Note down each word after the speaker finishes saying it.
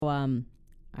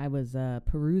I was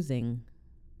perusing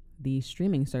the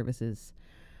streaming services,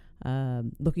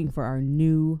 looking for our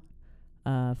new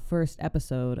first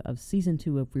episode of season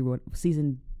 2 of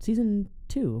season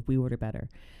 2 of We Order Better,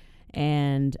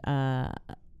 and I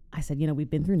said, we've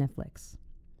been through Netflix.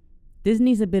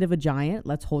 Disney's a bit of a giant.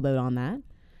 Let's hold out on that.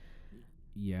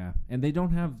 Yeah, and they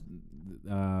don't have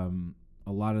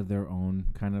a lot of their own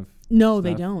kind of. No, stuff.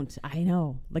 they don't. I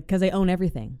know, because they own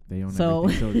everything. They own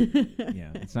everything. So yeah,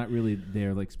 it's not really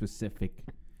their specific.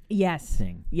 Yes.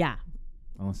 Thing. Yeah.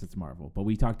 Unless it's Marvel, but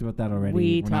we talked about that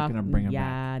already. We're not going to bring them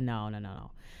back. Yeah,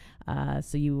 no.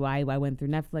 I went through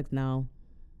Netflix. No,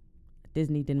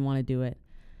 Disney didn't want to do it.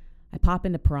 I pop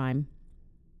into Prime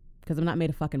because I'm not made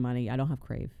of fucking money. I don't have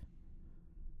Crave,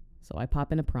 so I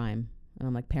pop into Prime. And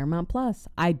I'm like, Paramount Plus.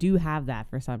 I do have that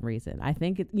for some reason. I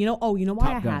think it, you know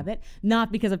why I have it?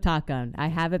 Not because of Top Gun. I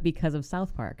have it because of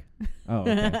South Park. Oh,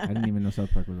 okay. I didn't even know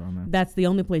South Park was on there. That's the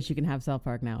only place you can have South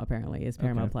Park now, apparently, is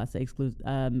Paramount Plus. They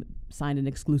signed an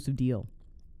exclusive deal.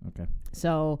 Okay.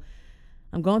 So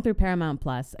I'm going through Paramount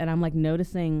Plus, and I'm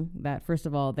noticing that, first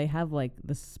of all, they have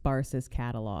the sparsest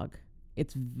catalog.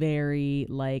 It's very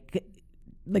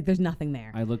there's nothing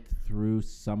there. I looked through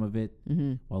some of it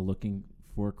while looking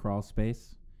for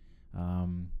Crawlspace,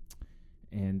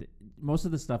 and most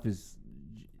of the stuff is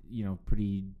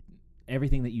pretty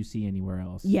everything that you see anywhere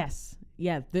else. Yes,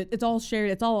 yeah, it's all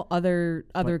shared. It's all other.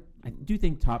 But I do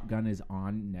think Top Gun is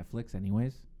on Netflix,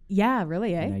 anyways. Yeah,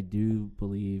 really, eh? And I do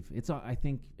believe it's. I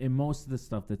think in most of the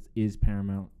stuff that is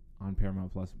Paramount on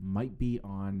Paramount Plus might be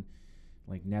on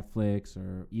Netflix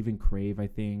or even Crave. I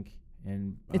think,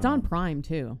 and it's on Prime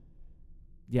too.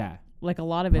 Yeah. A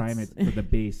lot of Prime it's for the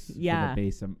base, yeah,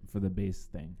 for the base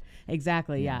thing.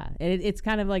 Exactly, yeah. It's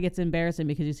kind of it's embarrassing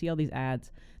because you see all these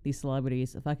ads, these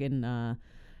celebrities. Fucking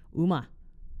Uma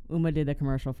did a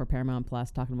commercial for Paramount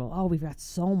Plus talking about, we've got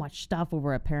so much stuff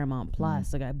over at Paramount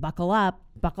Plus. Buckle up.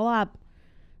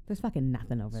 There's fucking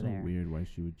nothing over there. So weird why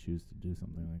she would choose to do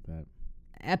something like that.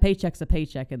 A paycheck's a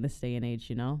paycheck in this day and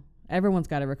age, Everyone's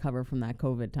got to recover from that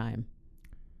COVID time.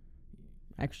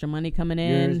 Extra money coming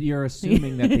in. You're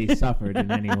assuming that they suffered in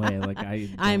any way.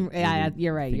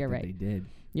 You're right. They did.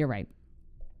 You're right.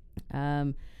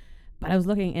 But I was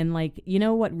looking and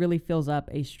what really fills up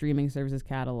a streaming services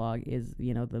catalog is,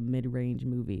 the mid-range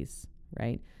movies,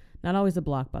 right? Not always the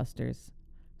blockbusters.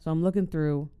 So I'm looking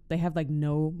through, they have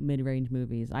no mid-range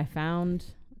movies. I found,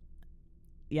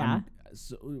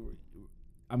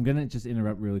 I'm going to just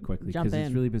interrupt really quickly because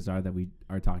it's really bizarre that we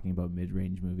are talking about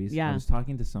mid-range movies. Yeah. I was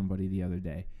talking to somebody the other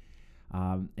day,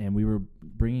 and we were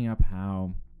bringing up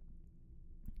how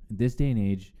in this day and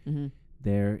age,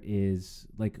 there is,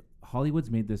 Hollywood's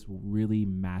made this really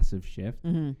massive shift.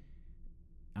 And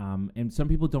some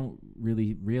people don't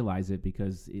really realize it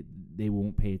because they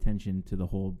won't pay attention to the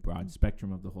whole broad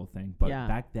spectrum of the whole thing. But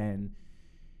back then,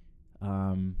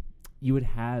 you would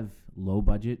have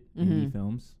low-budget indie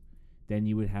films. Then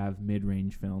you would have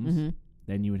mid-range films.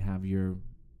 Then you would have your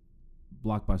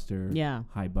blockbuster,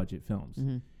 high-budget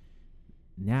films.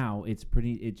 Now it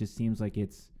just seems like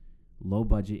it's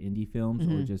low-budget indie films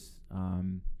or just,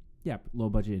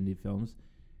 low-budget indie films.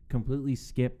 Completely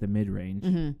skip the mid-range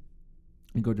and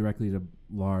go directly to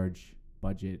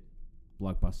large-budget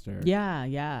blockbuster.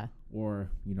 Yeah. Or,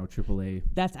 AAA.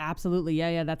 That's absolutely,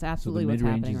 that's absolutely what's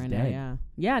happening right now.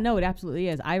 Yeah, no, it absolutely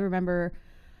is. I remember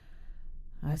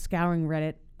scouring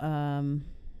Reddit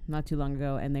not too long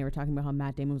ago, and they were talking about how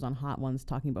Matt Damon was on Hot Ones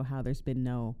talking about how there's been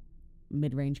no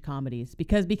mid-range comedies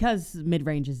because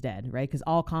mid-range is dead, right? Because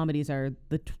all comedies are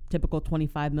the typical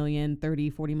 $25 million,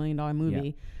 $30, $40 million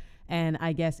movie. And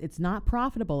I guess it's not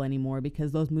profitable anymore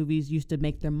because those movies used to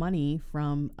make their money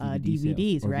from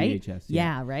DVDs, right? VHS,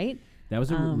 yeah, right? That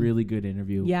was a really good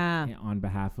interview on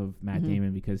behalf of Matt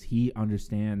Damon because he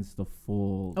understands the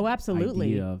full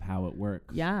idea of how it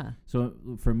works. Yeah. So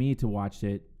for me to watch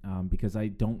it, because I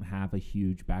don't have a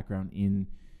huge background in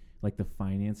the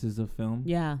finances of film.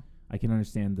 Yeah. I can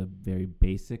understand the very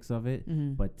basics of it,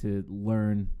 but to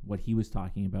learn what he was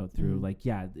talking about through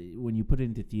when you put it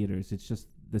into theaters, it's just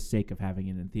the sake of having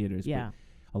it in theaters. Yeah.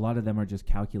 But a lot of them are just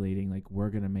calculating we're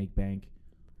going to make bank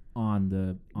on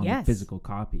the physical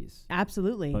copies.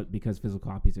 Absolutely. But because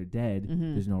physical copies are dead,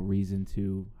 there's no reason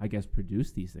to, I guess,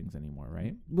 produce these things anymore,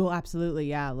 right? Well, absolutely,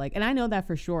 yeah. And I know that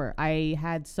for sure. I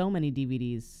had so many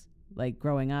DVDs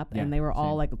growing up, and they were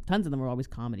all tons of them were always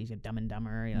comedies. You had Dumb and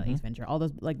Dumber, Ace Ventura, all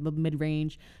those the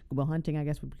mid-range. Good Will Hunting, I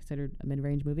guess, would be considered a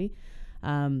mid-range movie.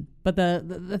 But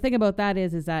the thing about that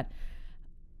is that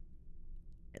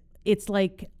it's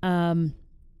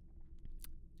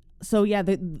so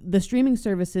the streaming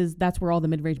services, that's where all the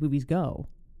mid-range movies go.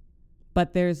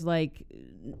 But there's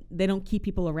they don't keep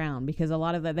people around, because a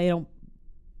lot of that, they don't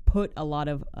put a lot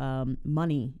of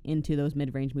money into those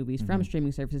mid-range movies from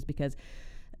streaming services, because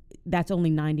that's only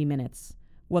 90 minutes.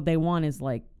 What they want is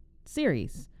like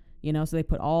series, you know, so they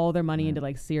put all their money into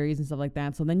like series and stuff like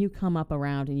that. So then you come up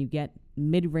around and you get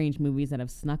mid-range movies that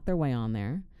have snuck their way on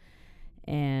there.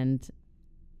 And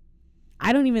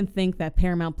I don't even think that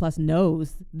Paramount Plus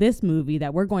knows this movie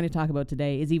that we're going to talk about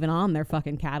today is even on their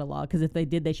fucking catalog, because if they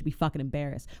did, they should be fucking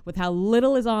embarrassed with how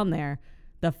little is on there.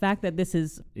 The fact that this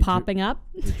is popping up.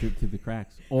 It dripped through the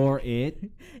cracks. Or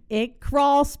it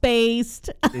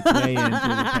crawl-spaced. It's way into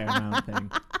the Paramount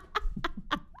thing.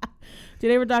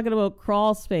 Today we're talking about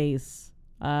Crawlspace.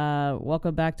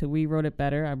 Welcome back to We Wrote It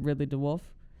Better. I'm Ridley DeWolf.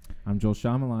 I'm Joel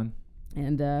Shyamalan.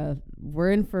 And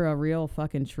we're in for a real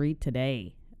fucking treat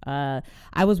today. I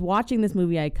was watching this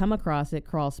movie. I come across it,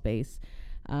 Crawlspace,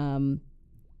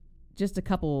 just a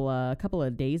couple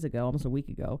of days ago, almost a week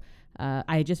ago.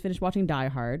 I had just finished watching Die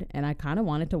Hard, and I kind of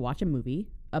wanted to watch a movie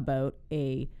about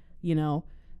a, you know,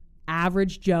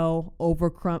 average Joe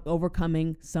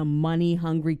overcoming some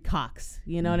money-hungry cucks.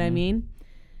 You know what I mean?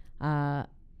 And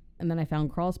then I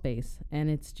found Crawlspace, and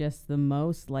it's just the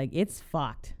most, like, it's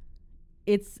fucked.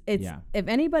 It's if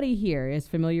anybody here is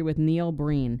familiar with Neil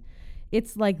Breen,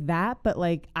 it's like that, but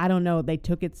like, I don't know, they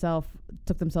took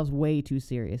themselves way too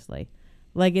seriously.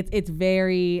 Like it's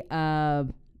very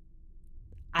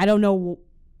I don't know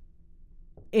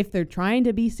if they're trying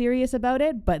to be serious about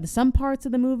it, but some parts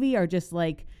of the movie are just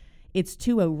like, it's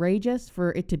too outrageous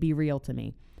for it to be real to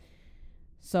me.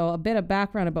 So a bit of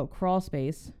background about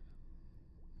Crawlspace.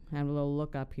 I have a little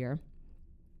look up here.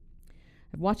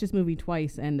 I've watched this movie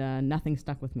twice, and nothing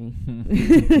stuck with me.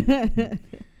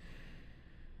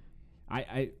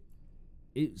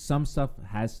 Some stuff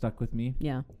has stuck with me.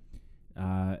 Yeah.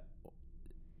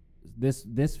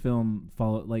 This film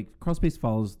Crawlspace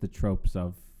follows the tropes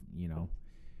of, you know,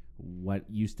 what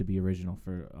used to be original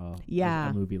for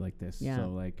a movie like this. Yeah. So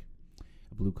like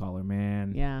a blue collar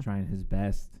man, trying his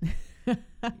best,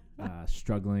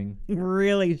 struggling,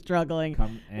 really struggling,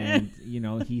 and you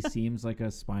know, he seems like a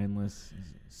spineless,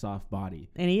 soft body,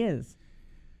 and he is.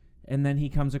 And then he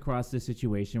comes across this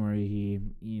situation where he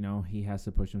has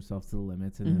to push himself to the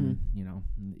limits, and then, you know,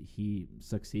 he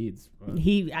succeeds.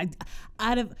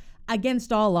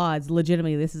 Against all odds,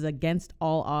 legitimately, this is against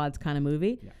all odds kind of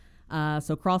movie. Yeah.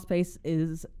 So Crawlspace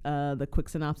is the quick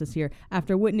synopsis here.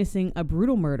 After witnessing a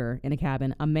brutal murder in a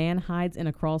cabin, a man hides in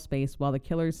a crawlspace while the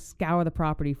killers scour the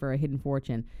property for a hidden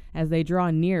fortune. As they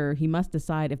draw nearer, he must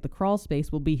decide if the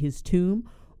crawlspace will be his tomb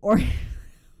or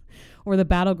the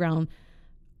battleground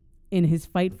in his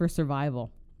fight for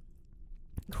survival.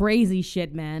 Crazy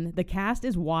shit, man. The cast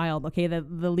is wild. Okay, the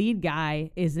lead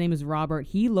guy, his name is Robert.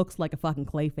 He looks like a fucking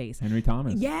Clayface. Henry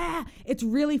Thomas. Yeah, it's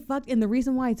really fucked. And the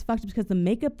reason why it's fucked is because the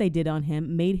makeup they did on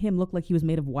him made him look like he was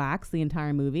made of wax the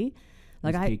entire movie.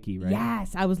 Like cakey, right?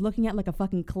 Yes, I was looking at like a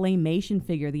fucking claymation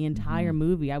figure the entire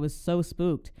movie. I was so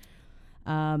spooked.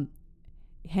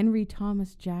 Henry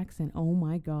Thomas Jackson. Oh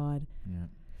my God. Yeah.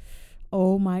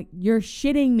 Oh my, you're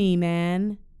shitting me,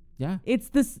 man. Yeah. It's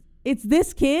this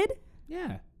kid?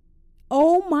 Yeah.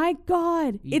 Oh my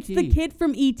God. E.T. It's the kid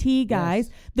from E.T., guys.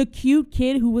 Yes. The cute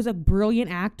kid who was a brilliant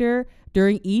actor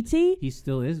during E.T. He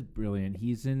still is brilliant.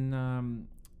 He's in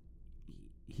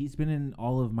he's been in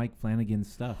all of Mike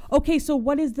Flanagan's stuff. Okay, so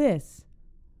what is this?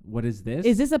 What is this?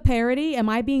 Is this a parody? Am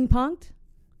I being punked?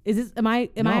 Is this am I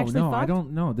actually fucked? I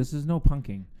don't know. This is no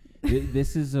punking.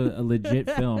 This is a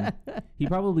legit film. He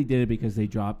probably did it because they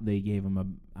gave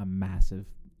him a massive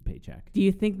paycheck. Do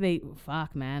you think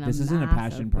fuck, man? This isn't a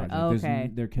passion project. Okay.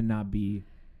 There cannot be.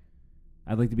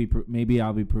 I'd like to be. Maybe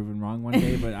I'll be proven wrong one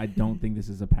day, but I don't think this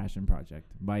is a passion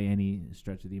project by any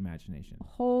stretch of the imagination.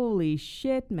 Holy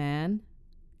shit, man!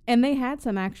 And they had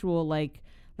some actual like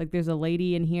there's a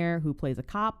lady in here who plays a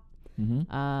cop.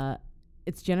 Mm-hmm.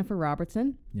 It's Jennifer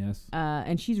Robertson. Yes.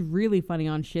 And she's really funny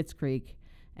on Schitt's Creek,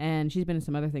 and she's been in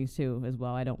some other things too as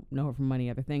well. I don't know her from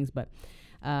many other things, but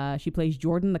she plays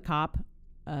Jordan the cop.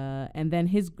 And then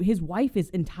his wife is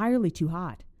entirely too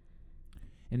hot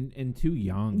and too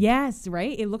young. Yes,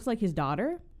 right. It looks like his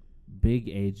daughter. Big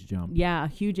age jump. Yeah,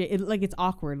 huge. It's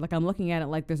awkward. Like I'm looking at it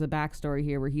like there's a backstory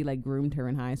here where he like groomed her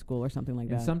in high school or something like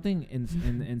that.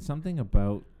 And something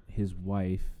about his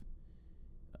wife,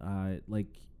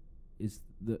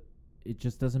 it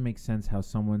just doesn't make sense how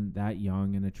someone that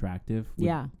young and attractive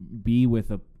would be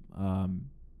with a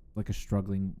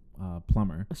struggling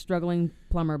plumber. A struggling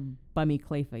plumber, bummy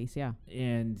Clayface, yeah.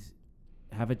 And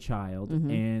have a child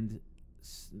and,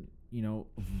 you know,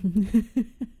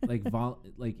 like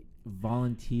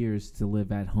volunteers to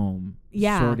live at home,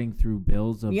 sorting through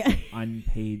bills of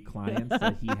unpaid clients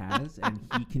that he has, and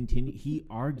he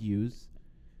argues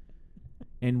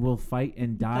and will fight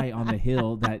and die on the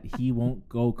hill that he won't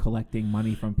go collecting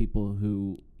money from people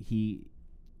who he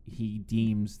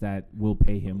deems that will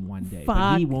pay him one day.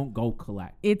 But he won't go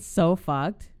collect. It's so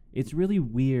fucked. It's really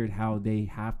weird how they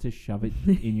have to shove it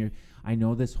in your... I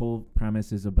know this whole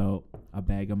premise is about a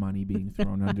bag of money being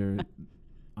thrown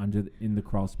in the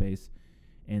crawl space,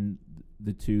 and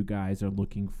the two guys are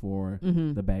looking for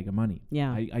the bag of money.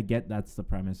 Yeah. I get that's the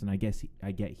premise, and I get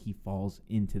he falls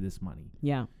into this money.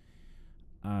 Yeah.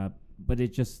 But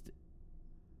it's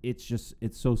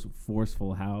so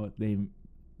forceful how they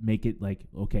make it like,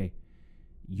 okay,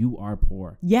 you are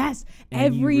poor. Yes, and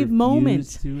every you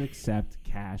moment to accept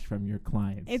cash from your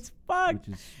clients. It's fucked.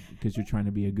 Which is because you're trying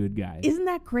to be a good guy. Isn't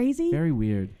that crazy? Very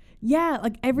weird. Yeah,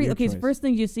 like Weird choice. So first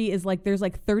thing you see is like there's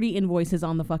like 30 invoices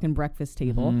on the fucking breakfast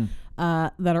table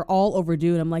that are all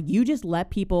overdue, and I'm like, you just let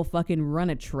people fucking run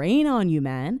a train on you,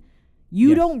 man.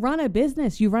 You don't run a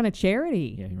business, you run a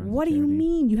charity. Yeah, what do you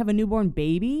mean? You have a newborn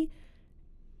baby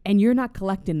and you're not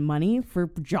collecting money for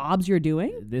jobs you're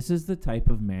doing? This is the type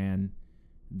of man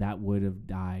that would have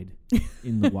died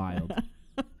in the wild.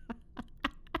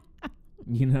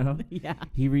 You know? Yeah.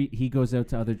 He goes out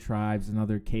to other tribes and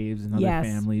other caves and other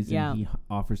families, and he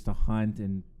offers to hunt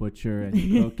and butcher and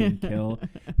cook and kill,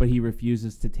 but he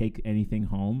refuses to take anything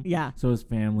home. Yeah. So his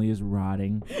family is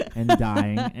rotting and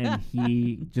dying, and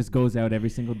he just goes out every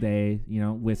single day, you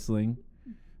know, whistling,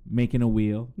 making a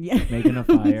wheel, making a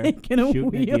fire,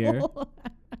 shooting a deer,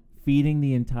 feeding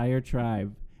the entire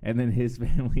tribe, and then his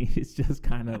family is just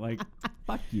kind of like,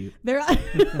 fuck you.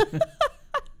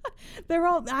 They're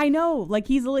all, I know, like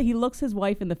he looks his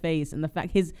wife in the face, and the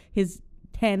fact his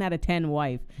 10 out of 10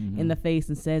 wife in the face,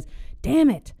 and says, damn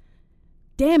it,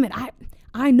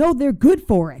 I know they're good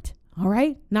for it. All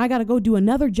right, now I got to go do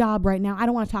another job right now. I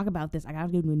don't want to talk about this. I got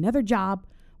to go do another job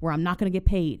where I'm not going to get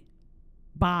paid.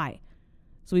 Bye.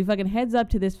 So he fucking heads up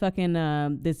to this fucking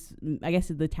this, I guess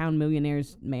it's the town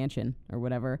millionaire's mansion or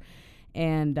whatever,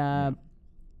 and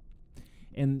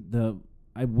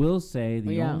I will say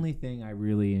the only thing I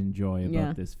really enjoy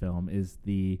about this film is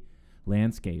the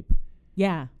landscape.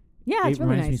 Yeah. Yeah, it's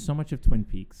really nice. It reminds me so much of Twin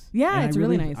Peaks. Yeah, and it's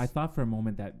really nice. I thought for a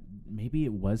moment that maybe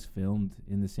it was filmed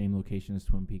in the same location as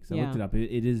Twin Peaks. I looked it up.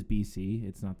 It is BC.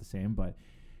 It's not the same, but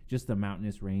just the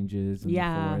mountainous ranges and the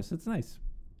forest. It's nice.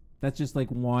 That's just like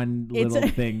one little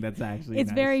thing that's actually It's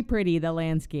nice. Very pretty, the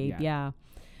landscape. Yeah.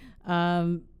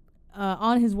 On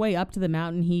his way up to the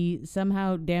mountain, he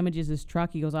somehow damages his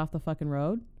truck. He goes off the fucking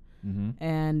road.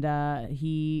 And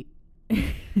he...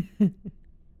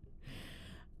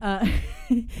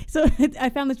 so I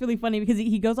found this really funny because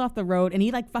he goes off the road and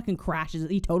he like fucking crashes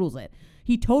it. He totals it.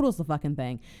 He totals the fucking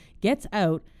thing. Gets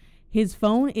out. His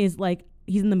phone is like...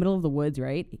 He's in the middle of the woods,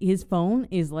 right? His phone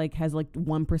is like has like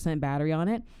 1% battery on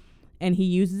it. And he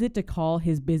uses it to call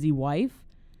his busy wife.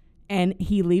 And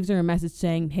he leaves her a message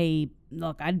saying, hey,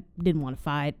 look, I didn't want to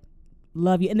fight.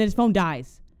 Love you. And then his phone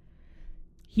dies.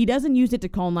 He doesn't use it to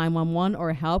call 911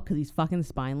 or help because he's fucking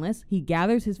spineless. He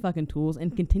gathers his fucking tools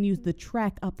and continues the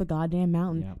trek up the goddamn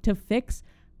mountain to fix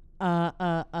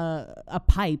a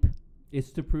pipe.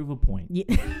 It's to prove a point.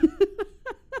 Yeah.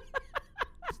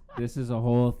 This is a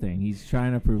whole thing. He's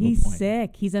trying to prove a point. He's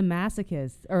sick. He's a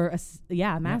masochist. Or a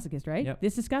masochist, right? Yep.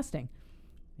 This is disgusting.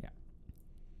 Yeah.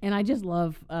 And I just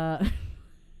love...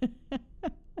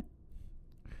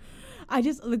 I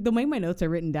just like the way my notes are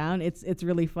written down. It's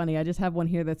really funny. I just have one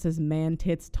here that says "Man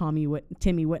tits Timmy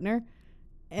Whitner,"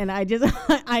 and I just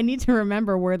I need to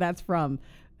remember where that's from.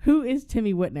 Who is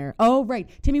Timmy Whitner? Oh, right,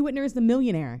 Timmy Whitner is the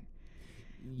millionaire.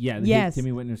 Yeah, yes.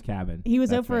 Timmy Whitner's cabin. He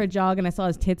was out for a jog, and I saw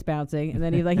his tits bouncing, and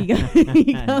then he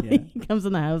comes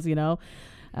in the house, you know,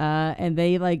 and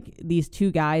they like these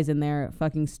two guys in there,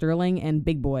 fucking Sterling and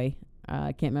Big Boy.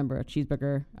 I can't remember.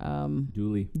 Cheeseburger.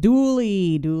 Dooley.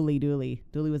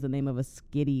 Dooley was the name of a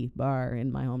skitty bar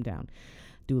in my hometown.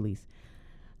 Dooley's.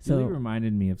 So Dooley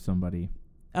reminded me of somebody.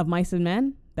 Of Mice and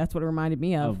Men? That's what it reminded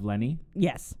me of. Of Lenny?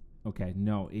 Yes. Okay.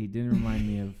 No, he didn't remind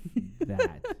me of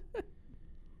that.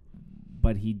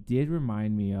 But he did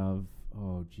remind me of,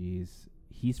 oh, geez.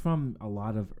 He's from a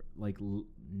lot of, like,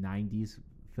 90s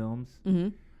films. Mm-hmm.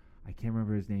 I can't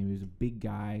remember his name. He was a big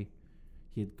guy.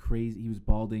 He was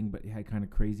balding, but he had kind of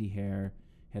crazy hair,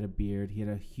 had a beard. He had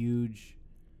a huge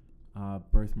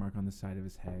birthmark on the side of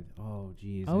his head. Oh,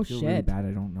 geez. Oh, I feel really bad.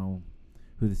 I don't know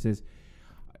who this is.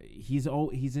 He's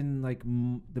in, like,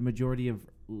 the majority of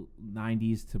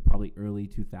 90s to probably early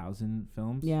 2000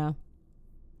 films. Yeah.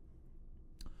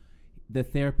 The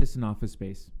therapist in Office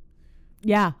Space.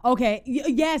 Yeah. Okay.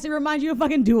 Yes, it reminds you of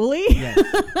fucking Dooley. Yes.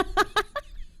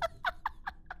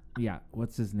 Yeah.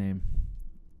 What's his name?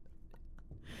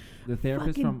 The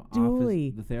therapist fucking from Dooley.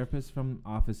 Office. The therapist from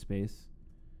Office Space.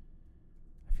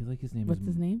 I feel like his name What's is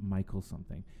his name? Michael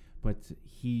something, but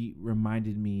he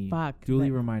reminded me.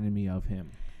 Dooley reminded me of him.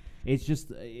 It's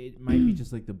just it might be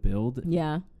just like the build.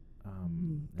 Yeah.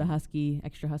 The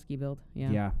extra husky build.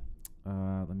 Yeah. Yeah.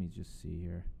 Let me just see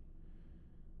here.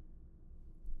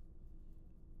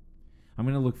 I'm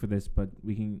gonna look for this, but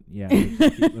we can. Yeah.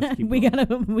 Let's keep we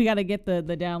going. gotta get the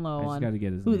down low on gotta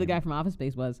get his who name. the guy from Office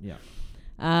Space was. Yeah.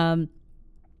 And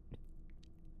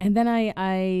then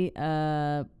I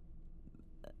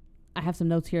have some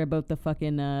notes here about the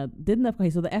fucking so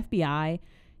the FBI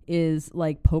is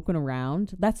like poking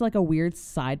around. That's like a weird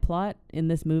side plot in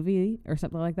this movie or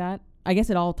something like that. I guess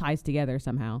it all ties together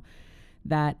somehow.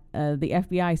 That the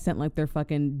FBI sent like their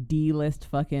fucking D-list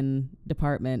fucking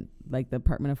department, like the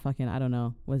Department of fucking, I don't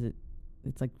know,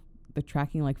 it's like the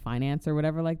tracking like finance or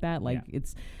whatever like that. Like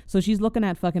it's, so she's looking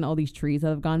at fucking all these trees that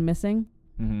have gone missing.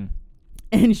 Mm-hmm.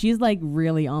 And she's like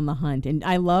really on the hunt. And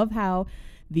I love how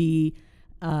the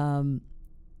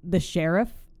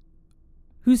sheriff,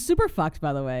 who's super fucked,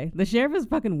 by the way. The sheriff is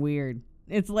fucking weird.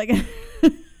 It's like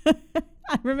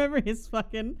I remember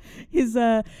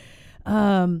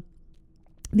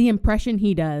the impression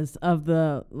he does of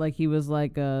the, like, he was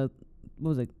like what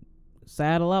was it,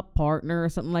 saddle up partner or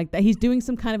something like that. He's doing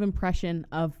some kind of impression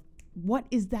of, what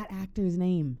is that actor's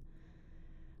name?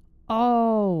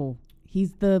 Oh,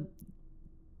 he's the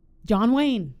John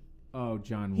Wayne. Oh,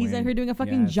 John Wayne. He's out here doing a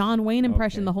fucking John Wayne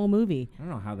impression the whole movie. I don't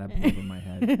know how that blew up in my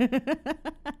head.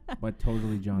 But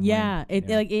totally John Wayne.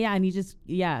 And he just,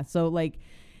 so like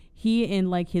he and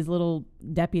like his little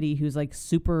deputy who's like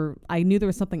super, I knew there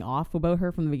was something off about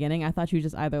her from the beginning. I thought she was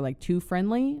just either like too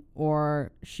friendly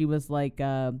or she was like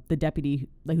the deputy,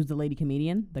 like who's the lady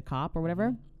comedian, the cop or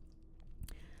whatever.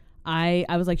 I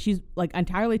was like, she's like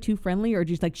entirely too friendly, or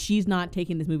just like she's not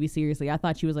taking this movie seriously. I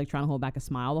thought she was like trying to hold back a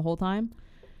smile the whole time.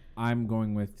 I'm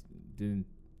going with didn't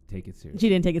take it seriously. She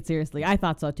didn't take it seriously. I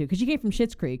thought so too, because she came from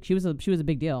Schitt's Creek. She was a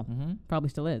big deal. Mm-hmm. Probably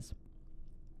still is.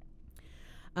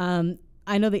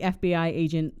 I know the FBI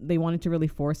agent, they wanted to really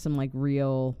force some like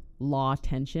real law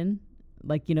tension,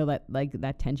 like, you know,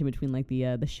 that tension between like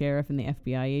the sheriff and the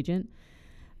FBI agent.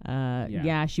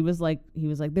 She was like, he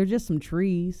was like, they're just some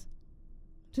trees.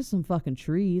 Just some fucking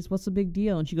trees. What's the big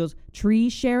deal? And she goes,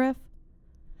 trees, sheriff?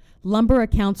 Lumber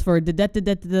accounts for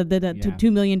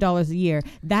 $2 million a year.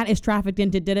 That is trafficked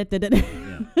into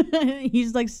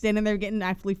He's like standing there getting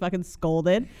actually fucking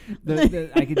scolded.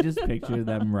 I could just picture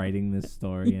them writing this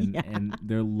story and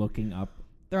they're looking up.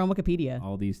 They're on Wikipedia.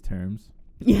 All these terms.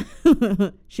 Yeah.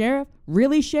 Sheriff?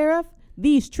 Really, sheriff?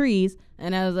 These trees.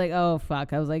 And I was like, oh,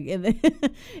 fuck. I was like,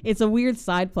 it's a weird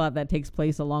side plot that takes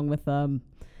place along with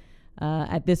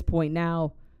at this point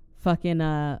now,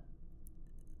 fucking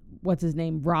what's his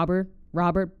name?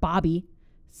 Bobby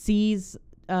sees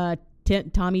Tommy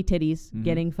Titties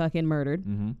getting fucking murdered,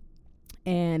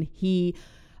 and he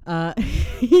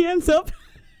ends up.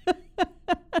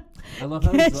 I love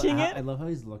how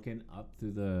he's looking up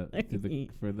through the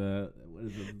what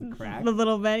is it, the crack, the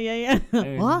little vent, yeah.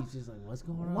 What? He's just like, what's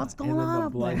going on? What's going on? And then the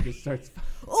blood just starts.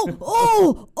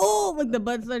 Like the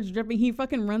blood starts dripping. He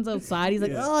fucking runs outside. He's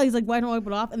like, he's like, why don't I wipe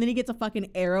it off? And then he gets a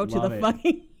fucking arrow to the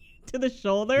fucking to the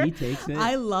shoulder. He takes it.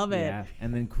 I love it. Yeah,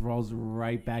 and then crawls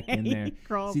right back in there.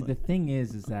 See, the thing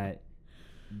is that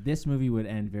this movie would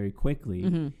end very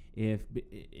quickly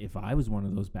if I was one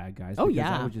of those bad guys. Oh,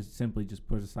 because I would just simply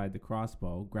put aside the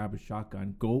crossbow, grab a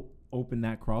shotgun, go open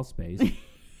that crawl space,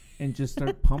 and just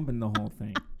start pumping the whole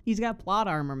thing. He's got plot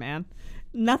armor, man.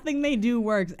 Nothing they do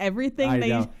works. Everything I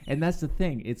know. And that's the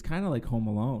thing. It's kind of like Home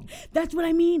Alone. That's what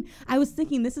I mean. I was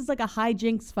thinking this is like a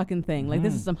hijinks fucking thing. Like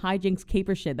this is some hijinks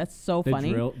caper shit. That's so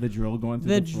funny. The drill going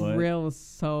through the foot. The drill is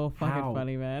so fucking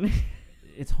funny, man.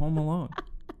 It's Home Alone.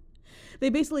 They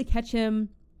basically catch him,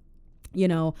 you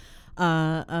know,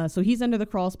 so he's under the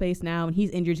crawl space now and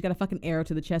he's injured. He's got a fucking arrow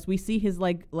to the chest. We see his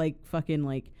like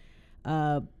fucking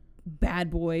bad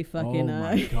boy fucking. Oh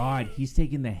my god, he's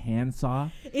taking the handsaw.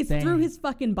 It's through his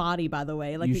fucking body, by the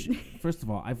way. Like, first of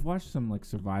all, I've watched some like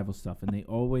survival stuff, and they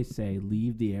always say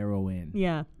leave the arrow in.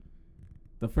 Yeah.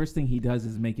 The first thing he does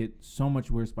is make it so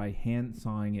much worse by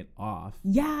handsawing it off.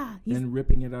 Yeah. Then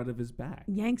ripping it out of his back.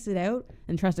 Yanks it out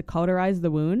and tries to cauterize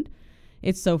the wound.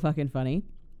 It's so fucking funny.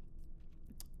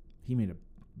 He made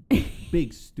a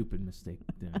big stupid mistake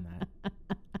doing that.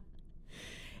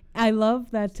 I love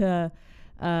that.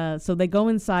 So they go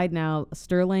inside now.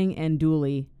 Sterling and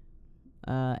Dooley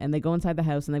And they go inside the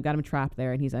house and they've got him trapped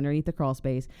there, and he's underneath the crawl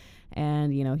space,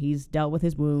 and he's dealt with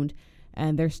his wound,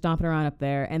 and they're stomping around up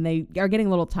there, and they are getting a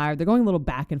little tired. They're going a little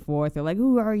back and forth. They're like,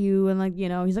 "Who are you?" And like,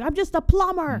 he's like, "I'm just a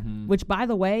plumber," which, by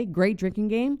the way, great drinking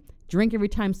game. Drink every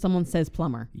time someone says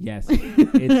plumber. Yes,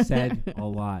 it's said a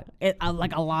lot.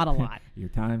 Like a lot. Your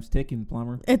time's ticking,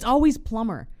 plumber. It's always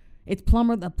plumber. It's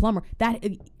plumber the plumber.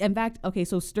 In fact, okay,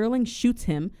 so Sterling shoots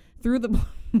him through the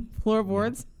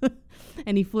floorboards,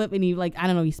 and he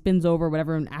he spins over,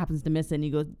 whatever, and happens to miss it, and he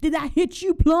goes, "Did that hit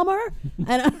you, plumber?"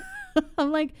 And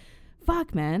I'm like,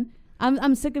 fuck, man. I'm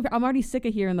already sick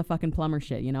of hearing the fucking plumber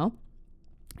shit,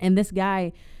 And this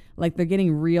guy, like, they're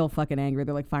getting real fucking angry.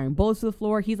 They're like firing bullets to the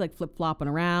floor. He's like flip-flopping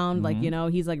around,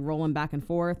 he's like rolling back and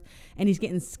forth, and he's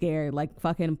getting scared. Like,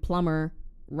 fucking plumber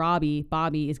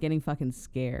Bobby is getting fucking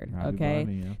scared. Okay.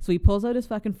 Bobby, yeah. So he pulls out his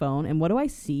fucking phone, and what do I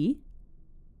see?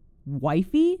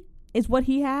 Wifey is what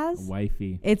he has.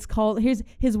 Wifey. It's called his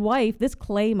wife. This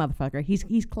Clay motherfucker.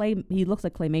 He's Clay. He looks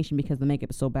like claymation because the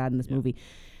makeup is so bad in this movie.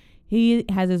 He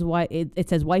has his wife. It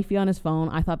says wifey on his phone.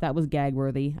 I thought that was gag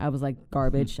worthy. I was like,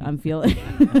 garbage. I feel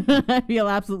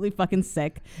absolutely fucking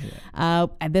sick. Yeah.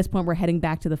 At this point, we're heading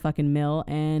back to the fucking mill,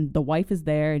 and the wife is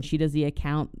there, and she does the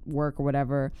account work or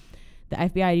whatever. The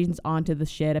FBI agent's onto the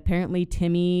shit. Apparently,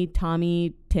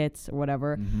 Tommy Tits or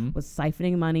whatever was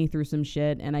siphoning money through some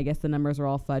shit, and I guess the numbers are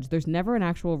all fudged. There's never an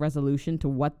actual resolution to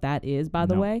what that is, by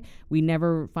the way. We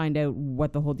never find out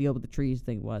what the whole deal with the trees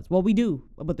thing was. Well, we do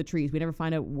about the trees. We never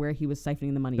find out where he was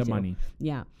siphoning the money to. The money.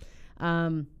 Yeah.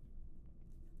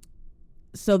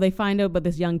 So they find out about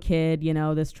this young kid,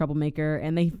 this troublemaker,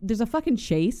 and there's a fucking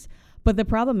chase. But the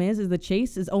problem is the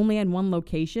chase is only in one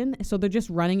location, so they're just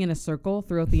running in a circle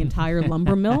throughout the entire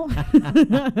lumber mill.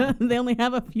 They only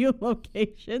have a few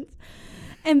locations.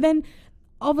 And then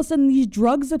all of a sudden these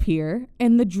drugs appear,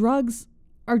 and the drugs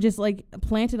are just like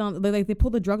planted on, they pull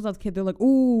the drugs out of the kid. They're like,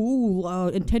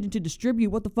 intended to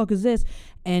distribute. What the fuck is this?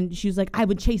 And she's like, I've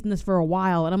been chasing this for a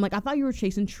while. And I'm like, I thought you were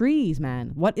chasing trees,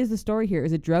 man. What is the story here?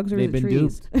 Is it drugs or is it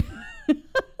trees? Duped.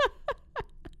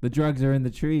 The drugs are in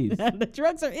the trees. The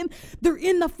drugs are they're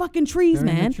in the fucking trees,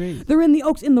 man. The they're in the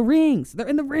oaks, in the rings. They're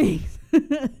in the rings.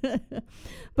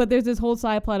 But there's this whole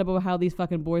side plot about how these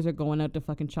fucking boys are going out to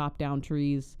fucking chop down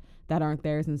trees that aren't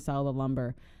theirs and sell the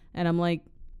lumber. And I'm like,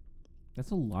 that's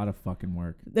a lot of fucking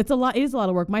work. It is a lot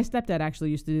of work. My stepdad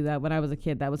actually used to do that when I was a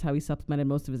kid. That was how he supplemented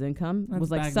most of his income. It was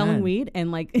like selling weed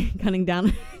and like cutting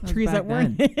down trees that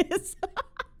weren't his.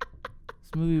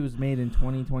 This movie was made in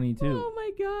 2022. Oh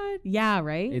my god! Yeah,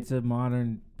 right. It's a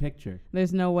modern picture.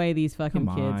 There's no way these fucking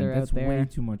kids are out there. That's way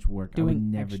too much work. I would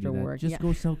never do that. Just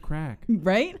go sell crack.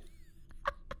 Right?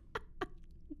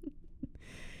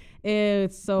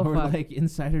 It's so or like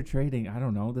insider trading. I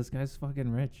don't know. This guy's fucking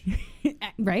rich.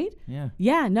 Right? Yeah.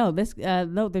 Yeah. No.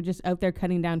 No. They're just out there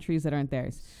cutting down trees that aren't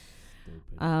theirs.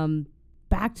 Stupid.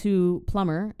 Back to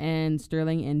Plumber and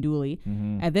Sterling and Dooley.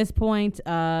 At this point,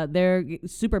 they're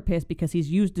super pissed because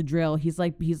he's used the drill. He's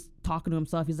talking to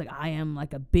himself. He's like, I am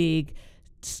like a big,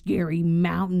 scary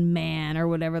mountain man or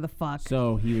whatever the fuck.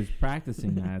 So he was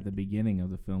practicing that at the beginning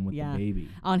of the film with the baby.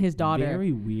 On his daughter.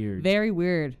 Very weird. Very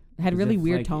weird. Had really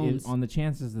weird tones. On the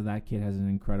chances that kid has an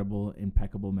incredible,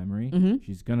 impeccable memory,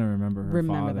 she's going to remember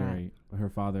her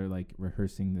father like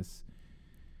rehearsing this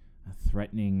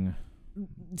threatening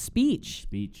speech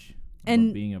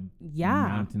and being a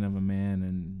mountain of a man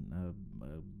and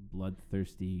a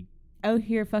bloodthirsty out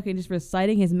here fucking just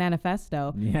reciting his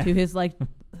manifesto to his like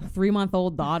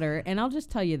 3-month-old daughter. And I'll just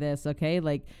tell you this, okay?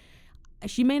 Like,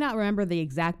 she may not remember the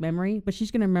exact memory, but she's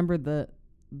gonna remember the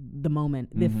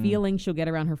moment, the feeling she'll get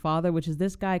around her father, which is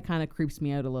this guy kind of creeps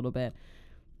me out a little bit.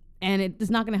 And it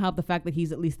is not gonna help the fact that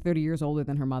he's at least 30 years older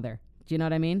than her mother. Do you know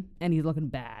what I mean? And he's looking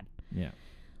bad. Yeah.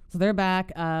 So they're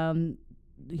back.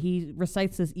 He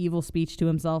recites this evil speech to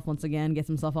himself once again, gets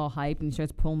himself all hyped, and he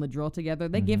starts pulling the drill together.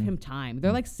 They give him time.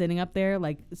 They're like sitting up there,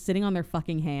 like sitting on their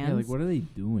fucking hands. Yeah, like what are they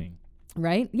doing?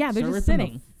 Right? Yeah, they're just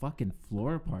sitting. The fucking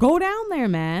floor apart. Go down there,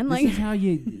 man.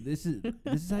 This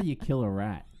is how you kill a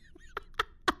rat.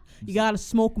 You gotta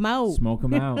smoke them out. Smoke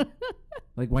them out.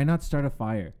 Like, why not start a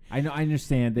fire? I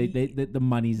understand. The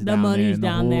money's down there. The money's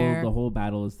down there. The whole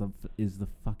battle is the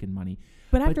fucking money.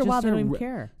 But after a while, they don't even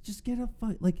care. Just get a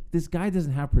like. This guy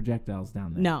doesn't have projectiles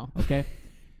down there. No. Okay.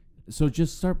 So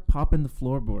just start popping the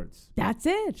floorboards. That's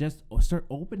it. Just start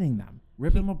opening them.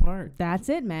 Rip them apart. That's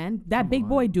it, man. That big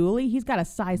boy Dooley, he's got a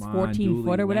size 14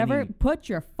 foot or whatever. Lenny. Put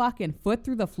your fucking foot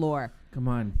through the floor. Come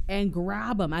on. And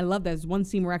grab him. I love that. There's one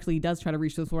scene where actually he does try to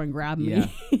reach to the floor and grab him. Yeah.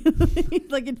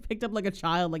 He's like it's picked up like a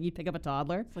child, like you pick up a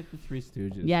toddler. It's like the Three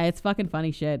Stooges. Yeah, it's fucking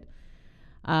funny shit.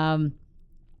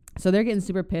 So they're getting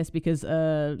super pissed because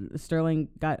Sterling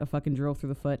got a fucking drill through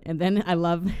the foot. And then I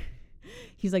love,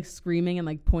 he's like screaming and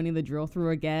like pointing the drill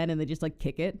through again, and they just like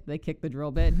kick it. They kick the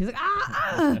drill bit. He's like,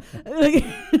 ah! Like,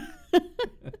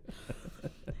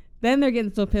 then they're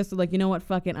getting so pissed. They're like, you know what?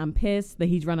 Fuck it. I'm pissed that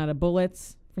he's run out of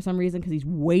bullets for some reason because he's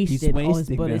wasted all his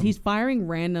bullets. Them. He's firing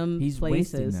random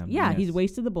places. Yeah, yes. He's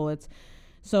wasted the bullets.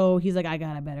 So he's like, I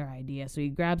got a better idea. So he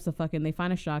grabs they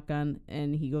find a shotgun,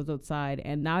 and he goes outside.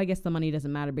 And now I guess the money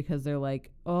doesn't matter because they're like,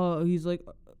 oh, he's like,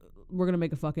 we're going to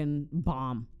make a fucking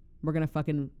bomb. We're going to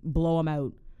fucking blow him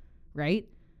out. Right?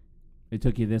 It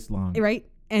took you this long. Right?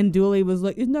 And Dooley was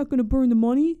like, isn't that going to burn the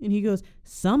money? And he goes,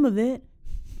 some of it.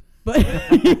 But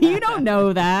you don't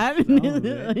know that.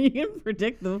 You can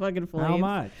predict the fucking flames. How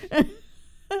much?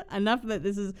 Enough that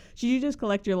should you just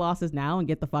collect your losses now and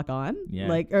get the fuck on? Yeah.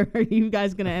 Like, or are you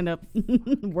guys going to end up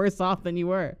worse off than you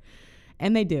were?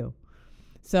 And they do.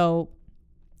 So,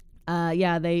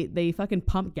 they fucking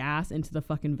pump gas into the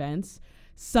fucking vents.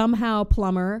 Somehow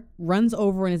Plumber runs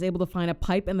over and is able to find a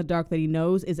pipe in the dark that he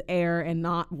knows is air and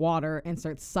not water and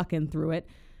starts sucking through it.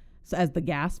 So as the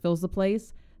gas fills the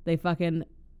place, they fucking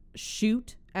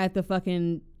shoot at the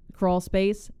fucking crawl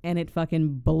space and it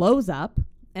fucking blows up.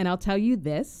 And I'll tell you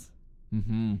this.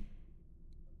 Mm-hmm.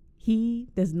 He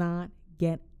does not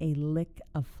get a lick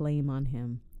of flame on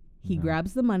him. He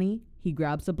grabs the money, he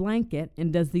grabs a blanket,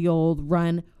 and does the old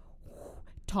run,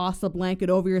 toss the blanket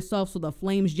over yourself so the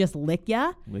flames just lick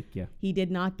ya. He did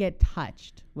not get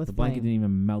touched with the blanket. Didn't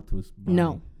even melt to his body.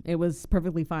 No, it was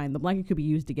perfectly fine. The blanket could be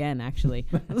used again, actually.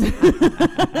 Not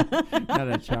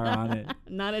a char on it.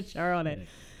 Not a char on it.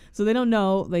 So they don't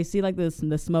know. They see like the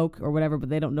smoke or whatever, but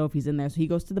they don't know if he's in there. So he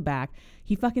goes to the back.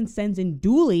 He fucking sends in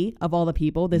Dooley, of all the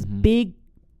people, this big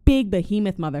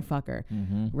behemoth motherfucker,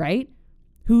 right?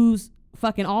 Who's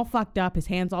fucking all fucked up. His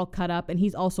hands all cut up. And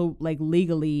he's also like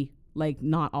legally like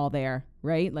not all there,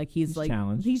 right? Like he's like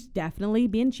challenged. He's definitely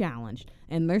being challenged.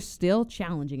 And they're still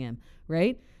challenging him,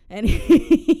 right? And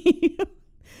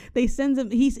they send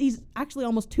him. He's actually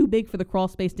almost too big for the crawl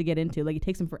space to get into. Like it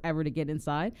takes him forever to get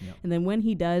inside. Yep. And then when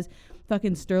he does,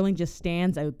 fucking Sterling just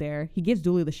stands out there. He gives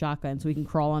Dooley the shotgun so he can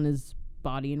crawl on his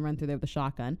body and run through there with the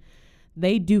shotgun.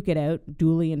 They duke it out,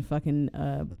 Dooley and fucking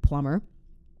Plumber,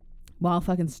 while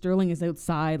fucking Sterling is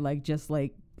outside, like just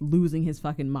like losing his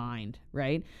fucking mind.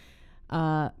 Right?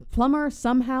 Plumber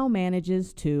somehow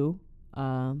manages to,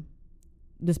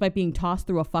 despite being tossed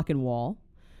through a fucking wall,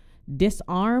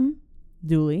 disarm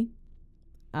Dooley.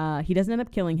 He doesn't end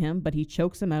up killing him, but he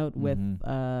chokes him out with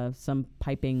some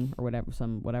piping or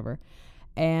whatever.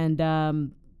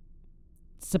 And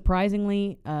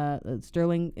surprisingly,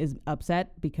 Sterling is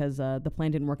upset because the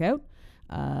plan didn't work out.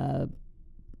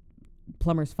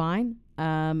 Plumber's fine.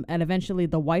 And eventually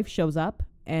the wife shows up,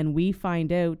 and we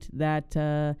find out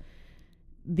that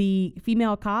the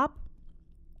female cop,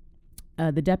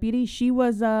 the deputy, she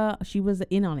was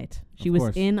in on it. She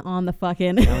was in on the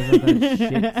fucking. That was that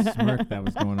shit smirk that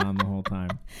was going on the whole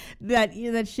time.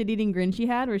 That shit-eating grin she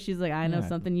had, where she's like, "I know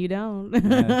something you don't."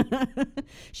 Yeah.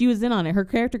 She was in on it. Her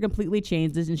character completely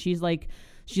changes, and she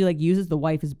uses the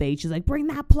wife as bait. She's like, "Bring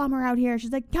that plumber out here."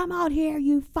 She's like, "Come out here,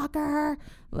 you fucker!"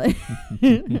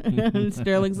 And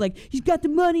Sterling's like, "He's got the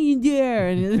money in there,"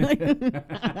 and it's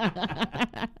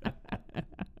like.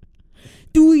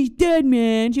 Dooley's dead,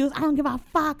 man. She goes, I don't give a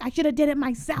fuck. I should have did it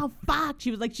myself. Fuck.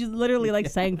 She's literally like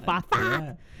saying fuck.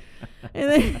 Yeah.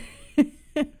 And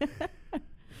then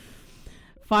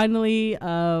finally,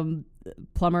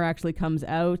 Plumber actually comes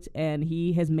out, and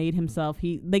he has made himself.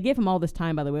 They gave him all this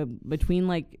time, by the way, between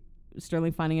like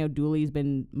Sterling finding out Dooley's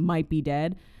might be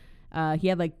dead. He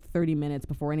had like 30 minutes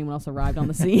before anyone else arrived on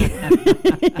the scene.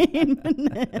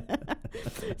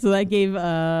 So that gave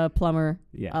Plumber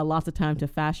lots of time to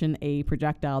fashion a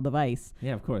projectile device.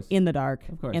 Yeah, of course. In the dark,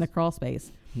 of course. In a crawl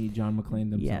space. He John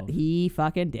McClane himself. Yeah, he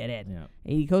fucking did it. Yeah.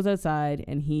 He goes outside,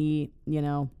 and he's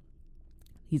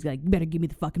like, "You better give me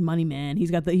the fucking money, man."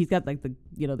 He's got like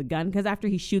the gun, because after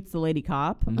he shoots the lady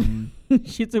cop,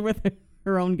 shoots her with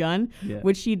her own gun,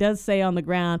 which she does say on the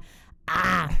ground.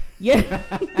 Ah, yeah.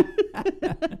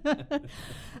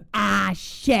 Ah,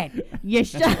 shit. You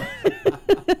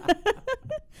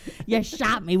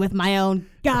shot me with my own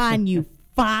gun, you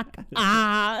fuck.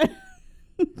 Ah.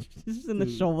 Just in the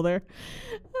shoulder.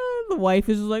 The wife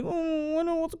is just like, oh, I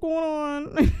know what's going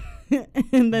on.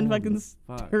 And then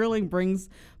Sterling brings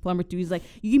Plumber to. He's like,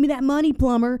 you give me that money,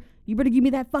 Plumber. You better give me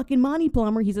that fucking money,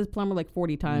 Plumber. He says Plumber like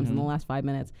 40 times in the last 5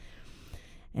 minutes.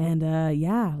 And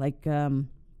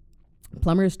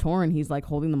Plumber is torn. He's like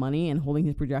holding the money and holding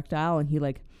his projectile, and he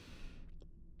like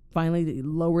finally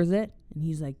lowers it, and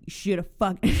he's like, "You should have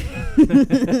fucked."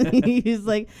 He's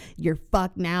like, "You're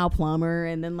fucked now, plumber."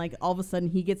 And then like all of a sudden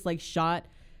he gets like shot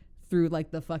through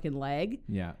like the fucking leg.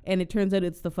 Yeah. And it turns out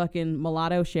it's the fucking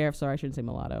mulatto sheriff. Sorry, I shouldn't say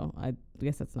mulatto. I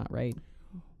guess that's not right.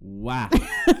 Wow.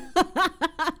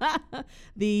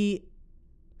 The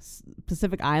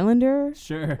Pacific Islander.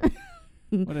 Sure.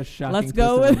 What a shocking twist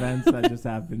of events that just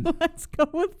happened. Let's go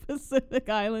with Pacific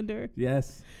Islander.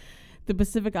 Yes. The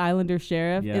Pacific Islander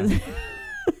sheriff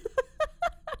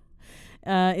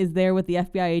is there with the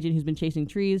FBI agent who's been chasing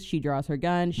trees. She draws her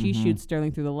gun. She shoots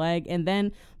Sterling through the leg. And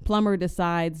then Plumber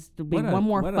decides to be one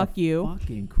more fuck you.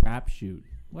 Fucking crapshoot.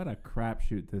 What a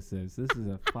crapshoot this is. This is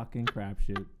a fucking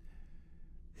crapshoot.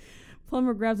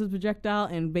 Plumber grabs his projectile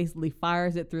and basically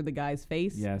fires it through the guy's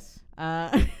face. Yes.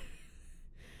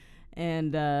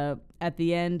 And at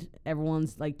the end,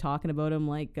 everyone's like talking about him.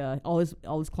 Like all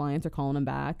his clients are calling him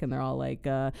back, and they're all like,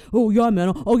 "Oh yeah,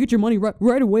 man, I'll get your money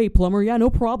right away, plumber. Yeah, no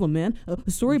problem, man.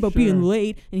 Sorry about being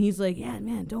late." And he's like, "Yeah,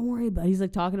 man, don't worry about it." He's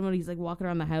like talking about it. He's like walking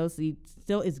around the house. He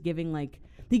still is giving like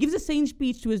he gives the same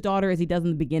speech to his daughter as he does in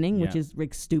the beginning, which is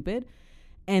like stupid.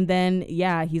 And then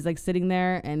he's like sitting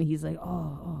there, and he's like,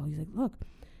 "Oh," he's like, "Look."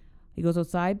 He goes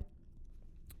outside.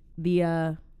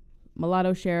 The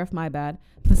mulatto sheriff, my bad.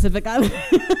 Pacific Islander.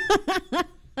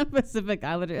 Pacific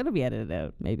Islander. It'll be edited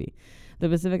out, maybe. The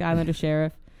Pacific Islander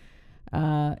sheriff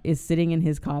is sitting in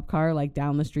his cop car, like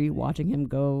down the street, watching him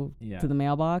go to the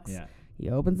mailbox. Yeah. He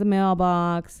opens the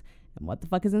mailbox, and what the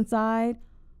fuck is inside?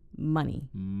 Money.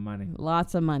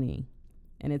 Lots of money.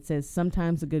 And it says,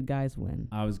 "Sometimes the good guys win."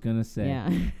 I was gonna say,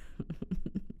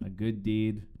 a good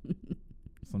deed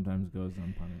sometimes goes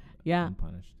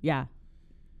unpunished. Yeah.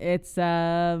 It's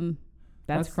that's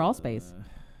Crawlspace.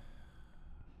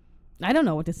 I don't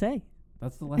know what to say.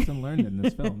 That's the lesson learned in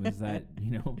this film is that,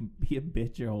 be a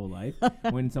bitch your whole life.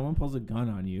 When someone pulls a gun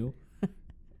on you,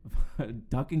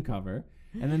 duck and cover,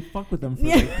 and then fuck with them for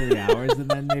like 3 hours, and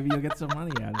then maybe you'll get some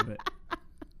money out of it.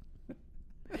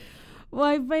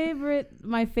 My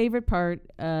favorite part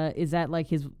is that like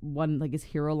his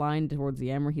hero line towards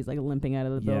the end where he's like limping out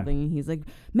of the building. And he's like,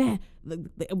 "Man," and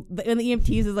the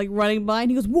EMTs is like running by, and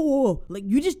he goes, "Whoa, like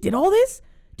you just did all this?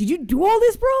 Did you do all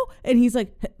this, bro?" And he's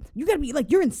like, "You gotta be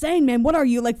like, you're insane, man. What are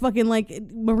you, like fucking like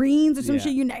Marines or some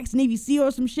shit? You're next Navy SEAL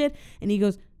or some shit?" And he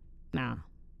goes, "Nah,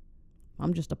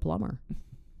 I'm just a plumber."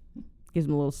 Gives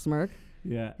him a little smirk.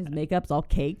 Yeah, his makeup's all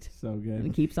caked. So good. And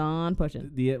he keeps on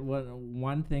pushing. The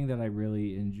one thing that I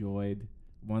really enjoyed,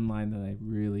 one line that I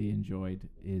really enjoyed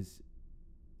is,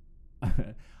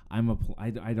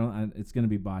 it's gonna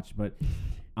be botched, but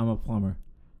I'm a plumber.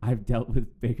 I've dealt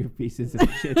with bigger pieces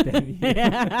of shit than you.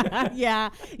 Yeah.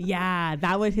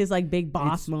 That was his like big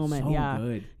boss moment. So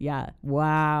good. Yeah.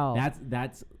 Wow.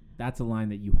 That's a line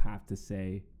that you have to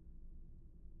say.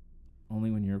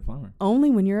 Only when you're a plumber. Only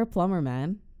when you're a plumber,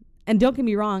 man. And don't get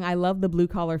me wrong, I love the blue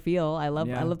collar feel.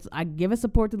 I give a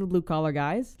support to the blue collar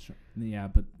guys. Sure. Yeah,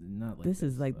 but not like this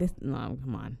is like this. No,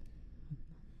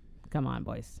 come on,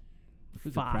 boys. It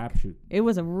was a crapshoot. It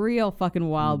was a real fucking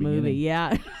wild movie.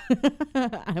 Yeah,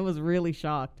 I was really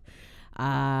shocked.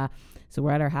 So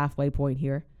we're at our halfway point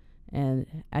here, and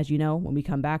as you know, when we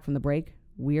come back from the break,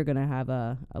 we are gonna have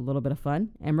a little bit of fun,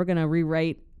 and we're gonna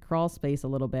rewrite Crawlspace a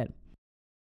little bit.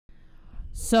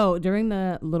 So during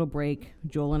the little break,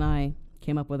 Joel and I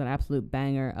came up with an absolute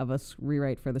banger of a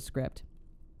rewrite for the script.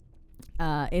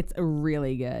 It's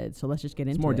really good. So let's just get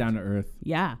into it. It's more down to earth.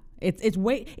 Yeah. It's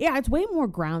way more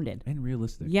grounded. And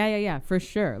realistic. Yeah, for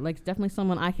sure. Like it's definitely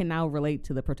someone I can now relate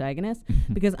to the protagonist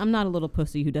because I'm not a little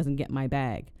pussy who doesn't get my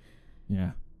bag.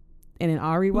 Yeah. And in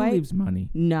our rewrite, who leaves money?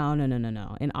 No.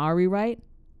 In our rewrite,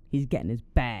 he's getting his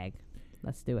bag.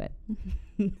 Let's do it.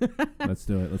 Let's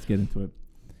do it. Let's get into it.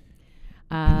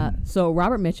 So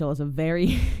Robert Mitchell is a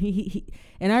very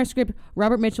in our script.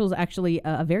 Robert Mitchell is actually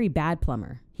a very bad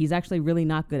plumber. He's actually really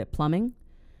not good at plumbing.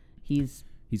 He's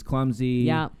clumsy.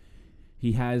 Yeah.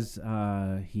 He has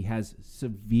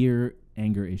severe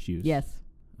anger issues. Yes.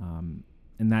 And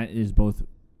that is both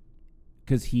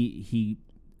because he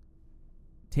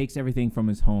takes everything from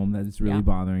his home that is really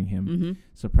bothering him,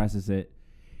 suppresses it.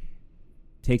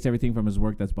 Takes everything from his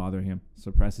work that's bothering him,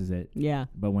 suppresses it. Yeah.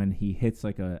 But when he hits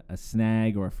like a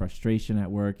snag or a frustration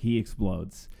at work, he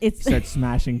explodes. He starts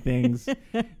smashing things.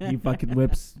 He fucking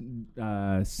whips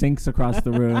sinks across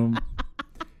the room.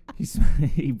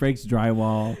 He breaks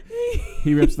drywall.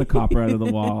 He rips the copper out of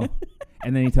the wall.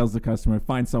 And then he tells the customer,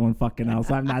 "Find someone fucking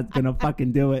else. I'm not going to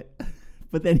fucking do it."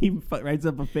 But then he writes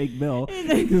up a fake bill,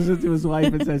 gives it to his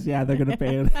wife, and says, "Yeah, they're gonna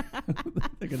pay it.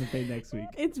 They're gonna pay next week."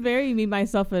 It's very me,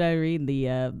 myself, and Irene.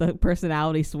 The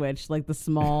personality switch, like the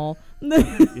small,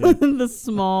 the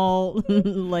small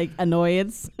like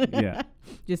annoyance,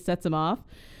 just sets him off.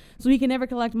 So he can never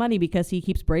collect money because he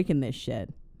keeps breaking this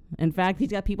shit. In fact,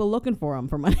 he's got people looking for him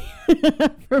for money,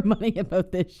 for money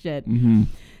about this shit. Mm-hmm.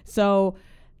 So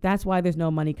that's why there's no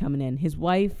money coming in. His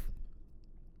wife,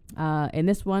 in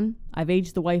this one, I've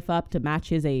aged the wife up to match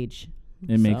his age.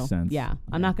 It makes sense. Yeah.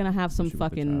 I'm not going to have some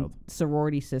fucking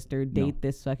sorority sister date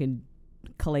this fucking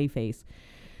clay face.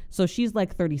 So she's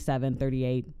like 37,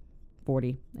 38,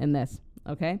 40 in this.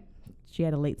 Okay. She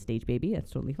had a late stage baby.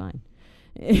 That's totally fine.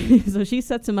 So she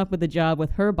sets him up with a job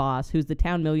with her boss, who's the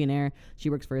town millionaire. She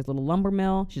works for his little lumber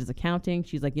mill. She does accounting.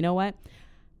 She's like, you know what?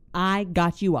 I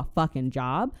got you a fucking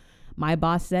job. My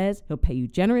boss says he'll pay you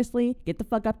generously. Get the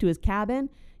fuck up to his cabin.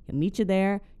 He'll meet you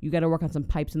there. You got to work on some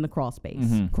pipes in the crawl space.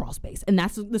 Mm-hmm. Crawl space. And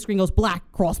that's the screen goes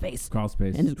black. Crawl space. Crawl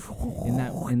space.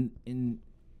 And in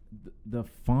the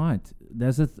font,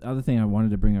 that's the other thing I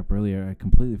wanted to bring up earlier. I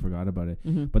completely forgot about it.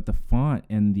 Mm-hmm. But the font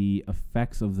and the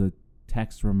effects of the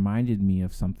text reminded me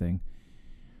of something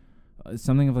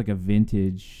of like a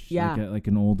vintage, like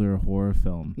an older horror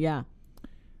film. Yeah.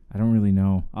 I don't really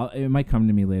know. It might come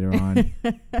to me later on,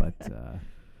 but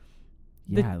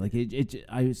like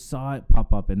I saw it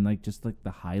pop up and like just like the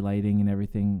highlighting and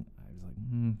everything. I was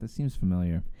like, that seems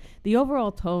familiar. The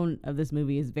overall tone of this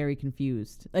movie is very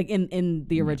confused. Like in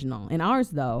the original. In ours,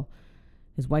 though,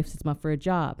 his wife sets him up for a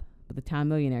job with the town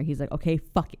millionaire. He's like, okay,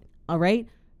 fuck it. All right,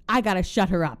 I gotta shut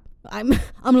her up. I'm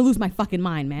gonna lose my fucking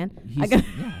mind, man.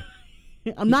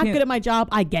 I'm not good at my job.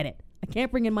 I get it. I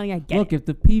can't bring in money. I get it. Look, if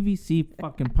the PVC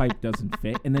fucking pipe doesn't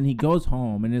fit, and then he goes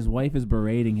home and his wife is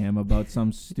berating him about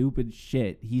some stupid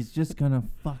shit, he's just gonna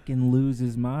fucking lose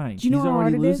his mind. Do you know he's how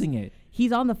already hard it losing is? it.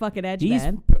 He's on the fucking edge,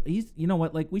 man. He's you know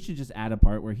what? Like, we should just add a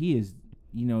part where he is,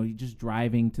 he's just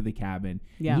driving to the cabin.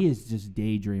 Yeah. He is just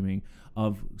daydreaming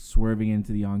of swerving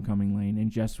into the oncoming lane and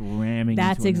just ramming.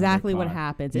 That's exactly what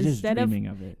happens. He's just dreaming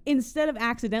of it. Instead of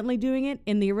accidentally doing it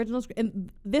in the original script, in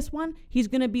this one, he's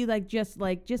gonna be like just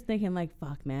thinking like,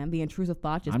 fuck, man. The intrusive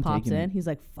thought just pops in. He's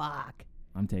like, fuck.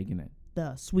 I'm taking it.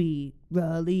 The sweet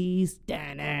release,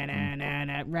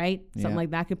 right? Something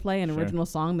like that could play an original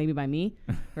song, maybe by me,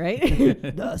 right?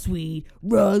 The sweet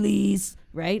release,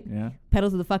 right? Yeah.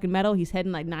 Pedal to the fucking metal. He's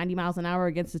heading like 90 miles an hour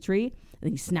against the tree, and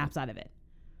then he snaps out of it.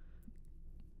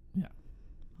 Yeah.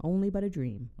 Only but a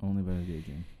dream. Only but a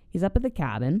daydream. He's up at the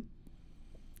cabin.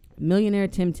 Millionaire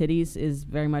Tim Titties is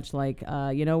very much like,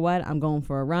 you know what? I'm going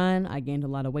for a run. I gained a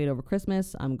lot of weight over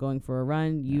Christmas. I'm going for a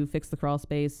run. You fix the crawl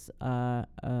space.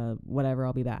 Whatever.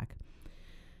 I'll be back.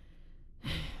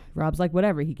 Rob's like,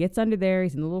 whatever. He gets under there.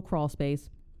 He's in the little crawl space.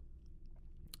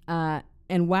 And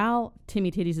while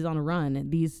Timmy Titties is on a run,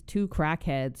 these two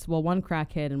crackheads, well, one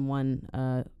crackhead and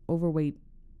one overweight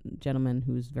gentleman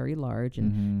who's very large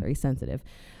and very sensitive,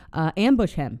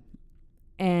 ambush him.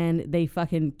 And they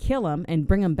fucking kill him and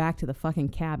bring him back to the fucking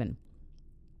cabin.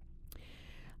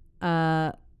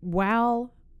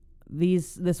 While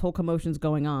this whole commotion's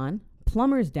going on,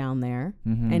 Plumber's down there,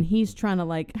 and he's trying to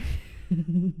like,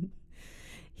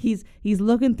 he's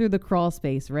looking through the crawl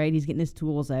space, right? He's getting his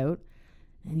tools out,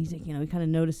 and he's like, he kind of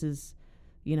notices,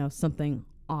 something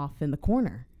off in the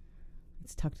corner.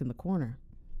 It's tucked in the corner.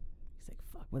 He's like,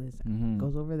 fuck, what is that?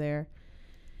 Goes over there,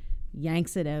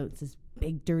 yanks it out. It's this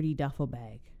big dirty duffel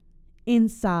bag.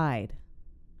 Inside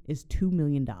is $2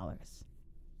 million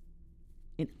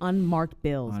in unmarked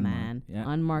bills, man. Yep.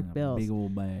 Unmarked bills. Big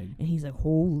old bag. And he's like,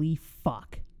 holy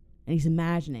fuck. And he's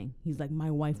imagining. He's like,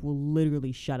 my wife will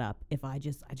literally shut up if I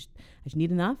just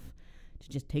need enough to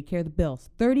just take care of the bills.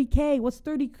 $30K. What's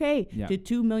 $30K to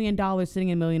 $2 million sitting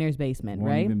in a millionaire's basement,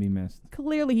 Won't right? Even be missed.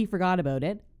 Clearly he forgot about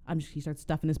it. He starts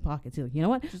stuffing his pockets. He's like, you know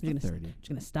what? I'm just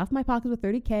gonna stuff my pockets with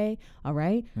 $30K. All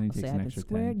right. And he takes an extra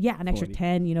 10. Yeah, an extra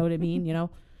 10. You know what I mean?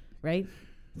 Right?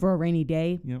 For a rainy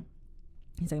day. Yep.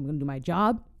 He's like, I'm gonna do my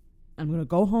job. I'm gonna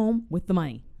go home with the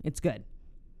money. It's good.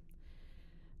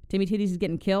 Timmy Titties is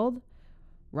getting killed.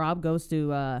 Rob goes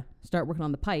to start working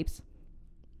on the pipes.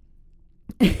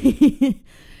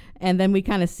 And then we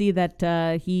kind of see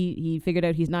that he figured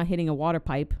out he's not hitting a water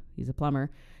pipe. He's a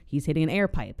plumber. He's hitting an air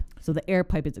pipe. So the air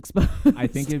pipe is exposed. I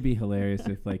think it'd be hilarious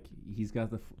if like he's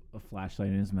got a flashlight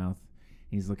in his mouth.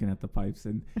 He's looking at the pipes,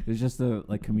 and there's just a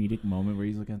like comedic moment where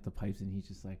he's looking at the pipes, and he's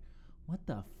just like, "What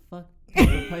the fuck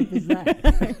kind of pipe is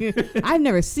that?" I've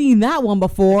never seen that one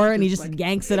before, and he just like,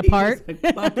 yanks it apart. Like,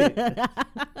 fuck it.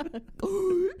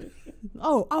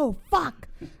 oh fuck!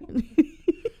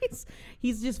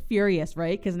 he's just furious,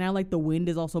 right? Because now like the wind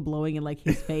is also blowing in like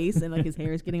his face and like his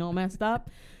hair is getting all messed up.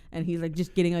 And he's like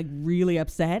just getting like really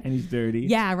upset. And he's dirty.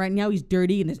 Yeah, right now he's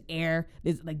dirty and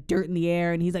there's like dirt in the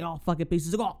air. And he's like, oh, fuck it, bitch.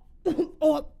 He's like,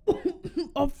 oh,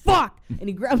 fuck. And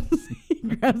he grabs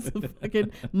a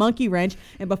fucking monkey wrench.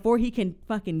 And before he can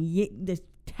fucking just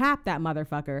tap that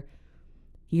motherfucker,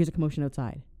 he hears a commotion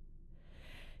outside.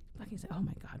 He's like, oh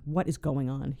my God, what is going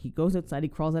on? He goes outside, he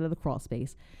crawls out of the crawl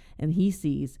space, and he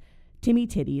sees Timmy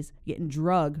Titties getting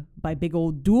drugged by big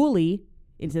old Dooley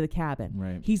into the cabin.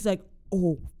 Right. He's like,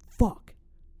 oh, fuck.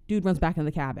 Dude runs back into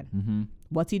the cabin. Mm-hmm.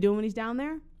 What's he doing when he's down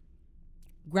there?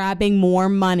 Grabbing more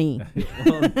money.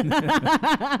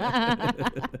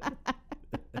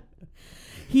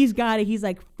 He's got it. He's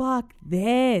like, fuck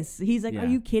this. He's like, are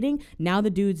you kidding? Now the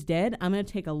dude's dead. I'm going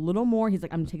to take a little more. He's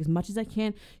like, I'm going to take as much as I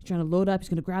can. He's trying to load up. He's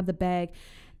going to grab the bag.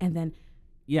 And then.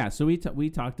 Yeah. So we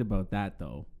talked about that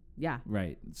though. Yeah.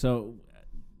 Right. So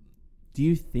do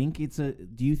you think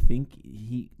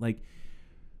he like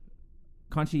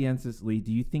conscientiously,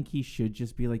 do you think he should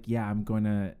just be like, yeah, I'm going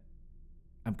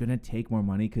to take more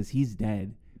money because he's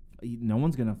dead. No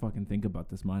one's going to fucking think about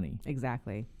this money.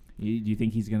 Exactly. Do you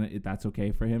think that's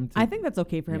okay for him? I think that's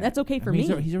okay for him. Yeah. That's okay for me.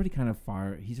 He's already kind of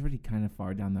far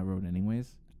down that road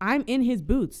anyways. I'm in his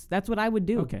boots. That's what I would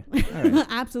do. Okay. All right.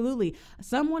 Absolutely.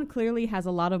 Someone clearly has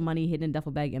a lot of money hidden in a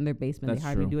duffel bag in their basement. They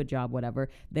hired me to do a job, whatever.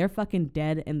 They're fucking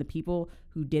dead, and the people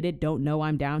who did it don't know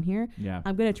I'm down here. Yeah.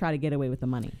 I'm going to try to get away with the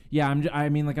money. Yeah,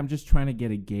 I'm just trying to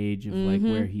get a gauge of like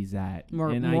where he's at.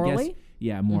 Morally? I guess,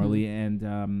 yeah, morally.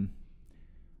 And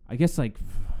I guess like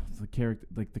the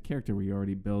character we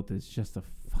already built is just a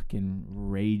fucking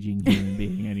raging human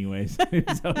being anyways.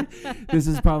 So this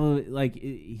is probably like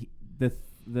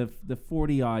the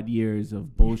 40 odd years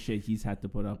of bullshit he's had to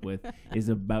put up with is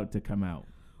about to come out.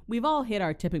 We've all hit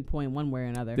our tipping point one way or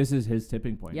another. This is his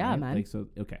tipping point. Yeah, right? man. Like, so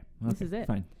okay, this is it.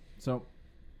 Fine. So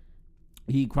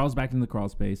he crawls back into the crawl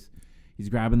space. He's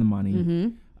grabbing the money.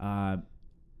 Mm-hmm.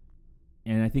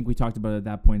 And I think we talked about it at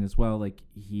that point as well. Like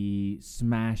he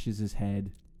smashes his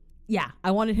head. Yeah,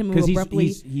 I wanted him to abruptly.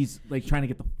 He's like trying to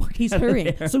get the fuck. He's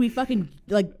hurrying, so he fucking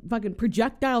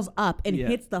projectiles up and Yeah.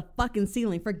 hits the fucking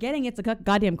ceiling, forgetting it's a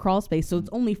goddamn crawl space, so it's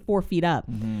only 4 feet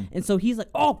up. Mm-hmm. And so he's like,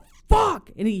 "Oh fuck!"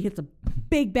 and he hits a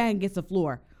big bang, gets the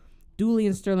floor. Dooley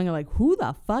and Sterling are like, "Who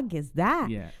the fuck is that?"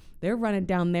 Yeah, they're running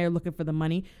down there looking for the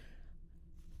money.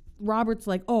 Robert's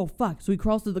like, "Oh fuck!" So he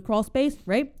crawls to the crawl space,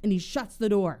 right, and he shuts the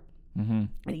door, and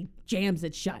he jams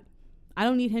it shut. I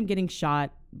don't need him getting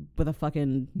shot with a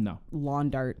fucking lawn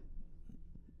dart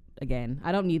again.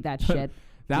 I don't need that shit.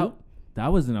 That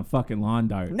wasn't a fucking lawn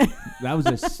dart. That was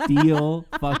a steel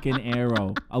fucking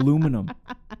arrow, aluminum,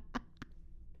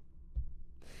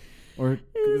 or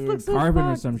carbon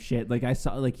or some shit. Like I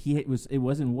saw, like it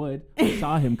wasn't wood. I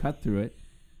saw him cut through it.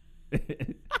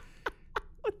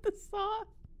 With the saw.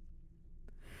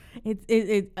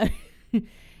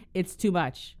 It's too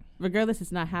much. Regardless,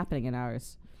 it's not happening in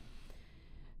ours.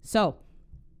 So,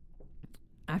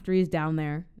 after he's down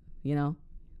there,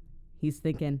 he's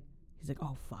thinking, he's like,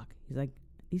 oh, fuck. He's like,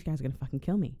 these guys are going to fucking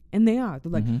kill me. And they are.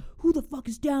 They're like, who the fuck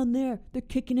is down there? They're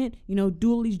kicking it.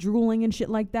 Dooley's drooling and shit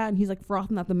like that. And he's like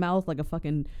frothing out the mouth like a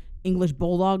fucking English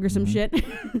bulldog or some shit.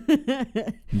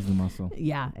 He's the muscle.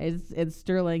 Yeah, it's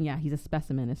Sterling. Yeah, he's a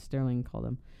specimen, as Sterling called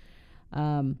him.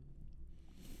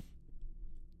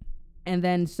 And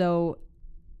then so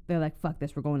they're like, fuck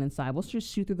this. We're going inside. We'll just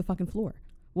shoot through the fucking floor.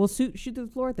 We'll shoot through the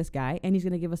floor at this guy, and he's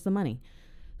going to give us the money.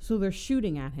 So they're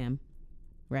shooting at him,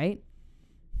 right?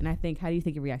 And I think, how do you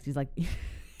think he reacts? He's like...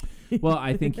 Well,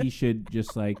 I think he should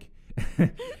just like...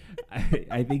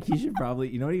 I think he should probably...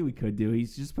 You know what we could do?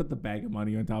 He's just put the bag of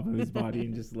money on top of his body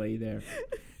and just lay there.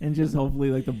 And just hopefully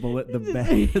like the bullet, the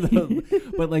bag...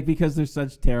 but like because they're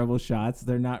such terrible shots,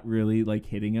 they're not really like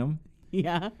hitting him.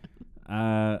 Yeah.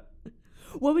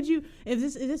 What would you...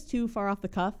 Is this too far off the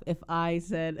cuff if I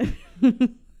said...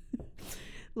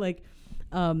 like...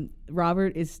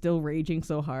 Robert is still raging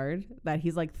so hard that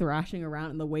he's like thrashing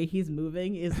around, and the way he's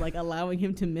moving is like allowing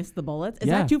him to miss the bullets. Is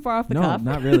that too far off the cuff?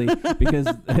 No, not really. Because,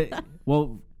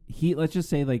 let's just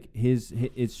say like it's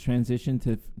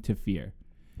transitioned to fear.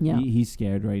 Yeah, he's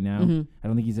scared right now. Mm-hmm. I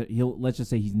don't think let's just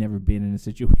say he's never been in a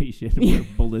situation where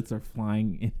bullets are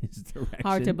flying in his direction.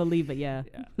 Hard to believe it, yeah.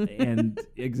 And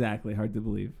exactly, hard to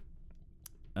believe.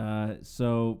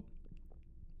 So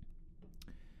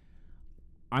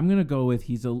I'm gonna go with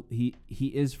he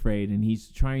is afraid, and he's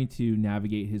trying to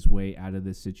navigate his way out of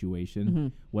this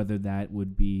situation. Whether that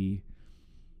would be,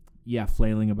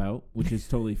 flailing about, which is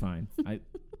totally fine.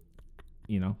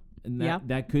 And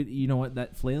that could,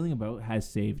 that flailing about has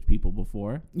saved people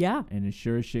before. Yeah, and is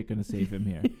sure as shit gonna save him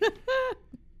here.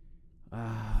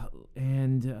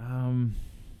 And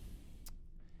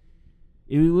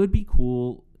it would be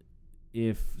cool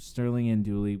if Sterling and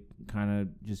Dooley kind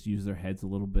of just use their heads a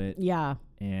little bit. Yeah.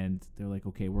 And they're like,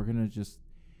 okay, we're going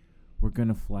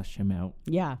to flush him out.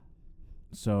 Yeah.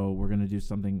 So we're going to do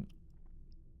something.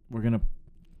 We're going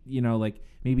to, like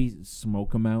maybe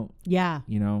smoke him out. Yeah.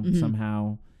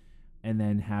 Somehow. And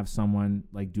then have someone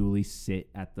like Dooley sit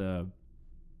at the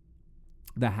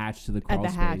hatch to the crawl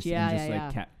space and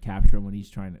just capture him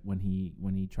when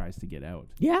he tries to get out.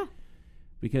 Yeah.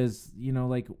 Because,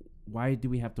 like, why do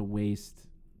we have to waste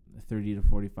 30 to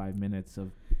 45 minutes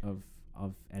of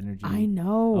energy? I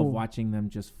know. Of watching them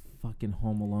just fucking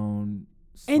Home Alone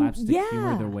slapstick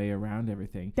humor their way around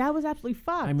everything. That was absolutely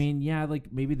fucked. I mean,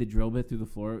 like maybe the drill bit through the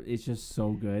floor is just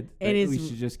so good. It is. We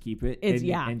should just keep it.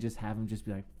 And just have him just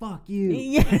be like, fuck you.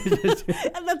 Yeah. And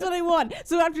that's what I want.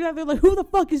 So after that, they're like, who the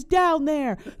fuck is down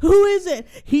there? Who is it?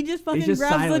 He just fucking grabs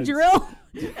silence. the drill.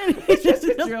 And it's just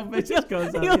the drill bit just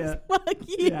goes up. Goes, fuck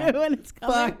you. And it's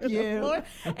coming fuck you. The floor.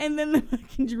 And then the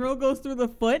fucking drill goes through the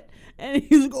foot. And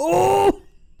he's like, oh.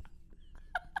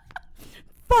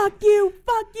 Fuck you,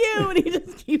 and he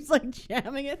just keeps like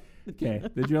jamming it. Okay,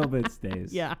 the drill bit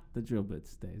stays. Yeah, the drill bit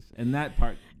stays, and that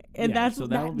part, and that's so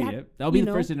that'll be it. That'll be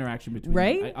the first interaction between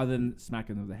them, other than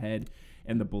smacking of the head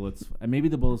and the bullets, and maybe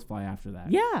the bullets fly after that.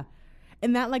 Yeah,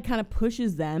 and that like kind of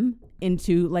pushes them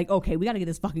into like, okay, we got to get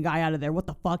this fucking guy out of there. What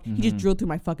the fuck? He just drilled through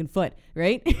my fucking foot,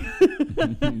 right?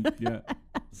 Yeah.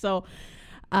 So.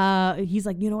 He's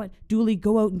like, you know what, Dooley,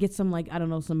 go out and get some like, I don't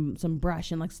know, some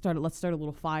brush and like let's start a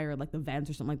little fire like the vents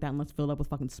or something like that, and let's fill it up with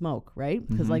fucking smoke, right?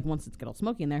 Because like once it's get all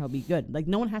smoky in there, he'll be good. Like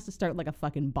no one has to start like a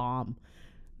fucking bomb.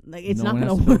 Like it's not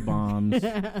gonna work. Bombs.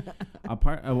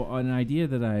 An idea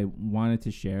that I wanted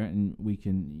to share, and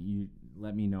you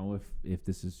let me know if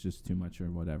this is just too much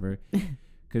or whatever,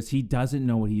 because he doesn't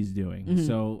know what he's doing. Mm-hmm.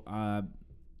 So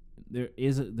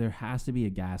there has to be a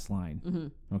gas line.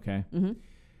 Mm-hmm. Okay. Mm-hmm.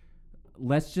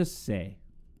 Let's just say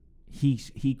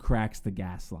he cracks the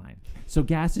gas line. So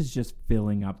gas is just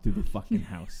filling up through the fucking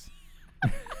house.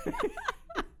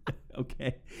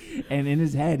 Okay. And in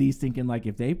his head, he's thinking like,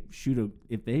 if they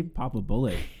pop a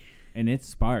bullet and it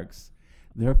sparks,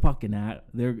 they're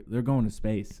they're going to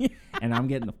space. And I'm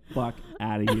getting the fuck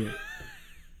out of here.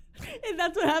 And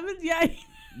that's what happens? Yeah.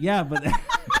 Yeah, but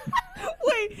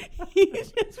wait,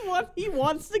 he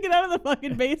wants to get out of the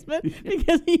fucking basement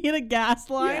because he hit a gas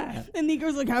line, and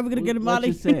Nico's like, "How are we gonna get him out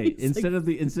of here?" Instead of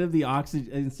the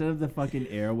oxygen, instead of the fucking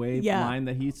airwave line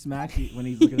that he smacked, when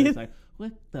he's looking at it, like,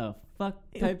 what the fuck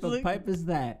type of pipe is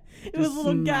that? It was a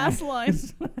little gas line.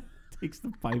 Takes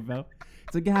the pipe out.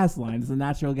 It's a gas line. It's a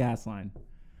natural gas line,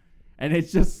 and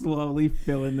it's just slowly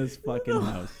filling this fucking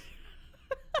house.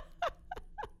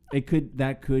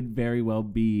 That could very well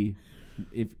be,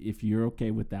 if you're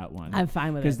okay with that one. I'm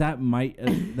fine with it. Because that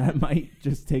might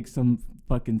just take some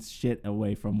fucking shit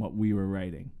away from what we were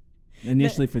writing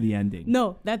initially for the ending.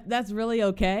 No, that's really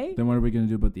okay. Then what are we going to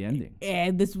do about the ending?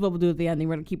 And this is what we'll do at the ending.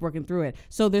 We're going to keep working through it.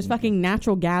 So there's fucking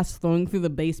natural gas flowing through the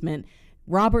basement.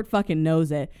 Robert fucking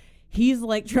knows it. He's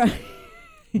like trying.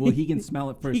 Well, he can smell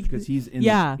it first because he's in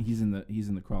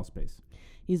the crawl space.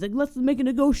 He's like, let's make a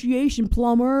negotiation,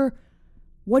 plumber.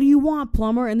 What do you want,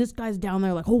 plumber? And this guy's down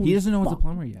there like, holy he doesn't know fuck. It's a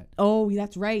plumber yet. Oh,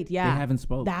 that's right. Yeah. They haven't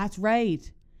spoke. That's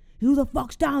right. Who the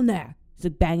fuck's down there? He's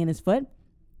like banging his foot.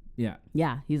 Yeah.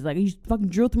 Yeah. He's like, you fucking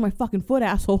drilled through my fucking foot,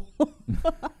 asshole.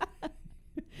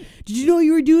 Did you know what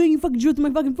you were doing? You fucking drilled through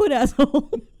my fucking foot,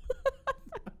 asshole.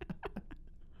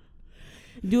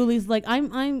 Dooley's like,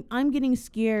 I'm getting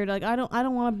scared. Like, I don't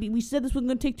want to be. We said this was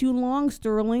gonna take too long,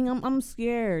 Sterling. I'm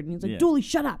scared. And he's like, Dooley,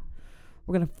 shut up.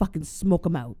 We're gonna fucking smoke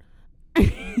him out.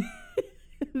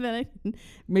 Then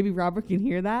maybe Robert can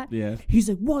hear that. Yeah. He's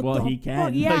like, what? Well, the he can.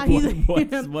 fuck? Yeah.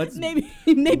 Like, what's maybe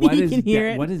he can hear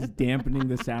it. What is dampening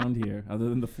the sound here, other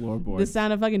than the floorboard? The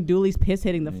sound of fucking Dooley's piss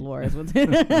hitting the floor is what's.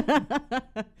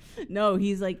 No,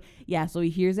 he's like, yeah. So he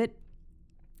hears it.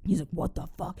 He's like, what the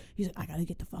fuck? He's like, I gotta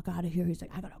get the fuck out of here. He's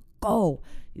like, I gotta go.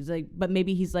 He's like, but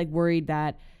maybe he's like worried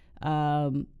that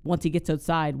once he gets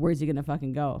outside, where's he gonna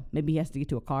fucking go? Maybe he has to get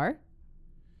to a car.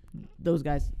 Those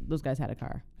guys had a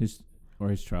car.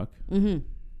 His truck. Mm-hmm.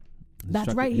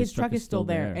 That's right. His truck is still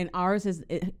there, and ours is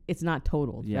it's not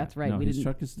totaled. Yeah, that's right. No, his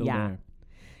truck is still there.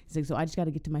 He's like, so I just got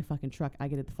to get to my fucking truck. I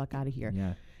get the fuck out of here.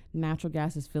 Yeah. Natural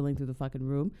gas is filling through the fucking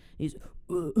room. He's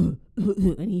and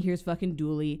he hears fucking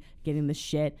Dooley getting the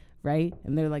shit right,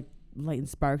 and they're like lighting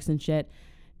sparks and shit.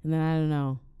 And then I don't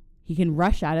know. He can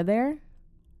rush out of there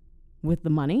with the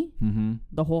money. Mm-hmm.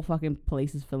 The whole fucking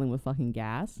place is filling with fucking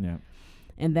gas. Yeah.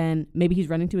 And then maybe he's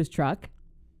running to his truck.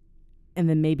 And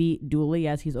then maybe Dooley,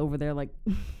 as he's over there, like,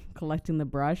 collecting the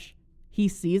brush, He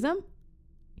sees him.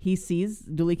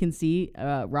 Dooley can see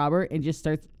Robert and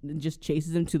just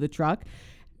chases him to the truck.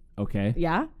 Okay.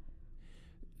 Yeah.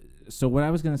 So what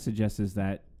I was going to suggest is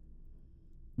that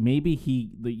maybe he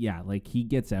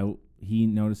gets out. He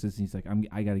notices. He's like,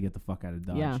 I got to get the fuck out of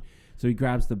Dodge. Yeah. So he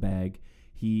grabs the bag.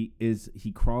 He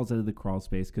crawls out of the crawl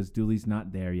space because Dooley's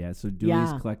not there yet. So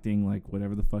Dooley's collecting like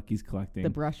whatever the fuck he's collecting.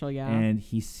 The brushel, yeah. And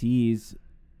he sees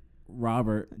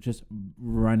Robert just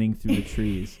running through the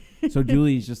trees. So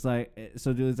Dooley's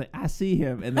like, I see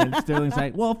him. And then Sterling's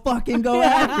like, well, fucking go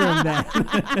after him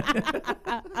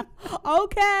then.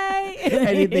 Okay.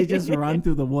 And they just run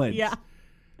through the woods. Yeah.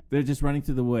 They're just running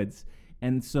through the woods.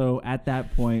 And so at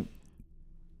that point,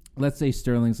 let's say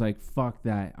Sterling's like, fuck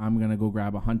that. I'm going to go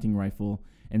grab a hunting rifle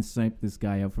and snipe this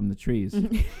guy out from the trees.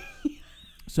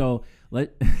 So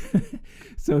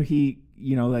he,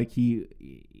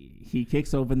 he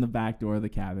kicks open the back door of the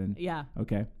cabin. Yeah.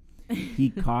 Okay. He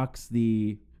cocks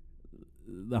the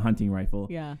hunting rifle.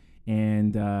 Yeah.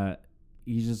 And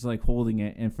he's just like holding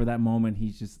it. And for that moment,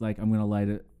 he's just like, I'm going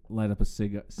to light up a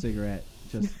cigarette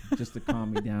just to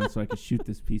calm me down so I can shoot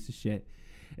this piece of shit.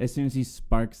 As soon as he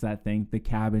sparks that thing, the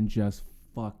cabin just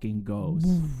fucking goes.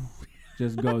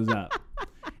 Just goes up.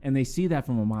 And they see that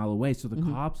from a mile away, so the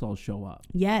cops all show up.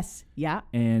 Yes. Yeah.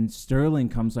 And Sterling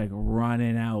comes like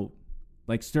running out.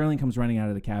 Like Sterling comes running out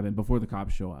of the cabin before the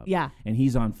cops show up. Yeah. And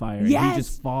he's on fire. Yes. And he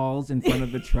just falls in front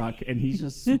of the truck and he's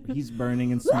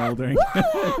burning and smoldering.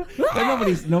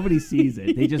 And nobody sees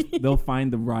it. They'll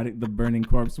find the burning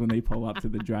corpse when they pull up to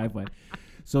the driveway.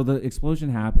 So the explosion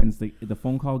happens. The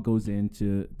phone call goes in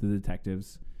to the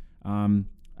detectives.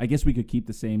 I guess we could keep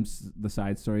the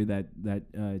side story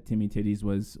that Timmy Titties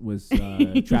was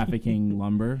trafficking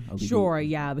lumber. Sure,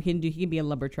 yeah, he can be a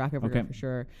lumber trafficker for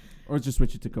sure. Or just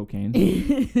switch it to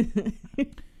cocaine.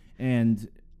 And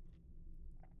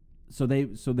so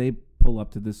they pull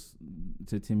up to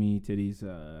Timmy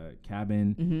Titties'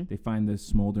 cabin. Mm-hmm. They find the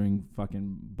smoldering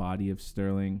fucking body of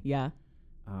Sterling. Yeah.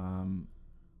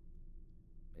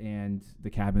 And the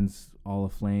cabin's all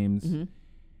aflames. Mm-hmm.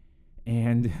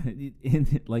 And they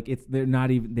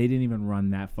didn't even run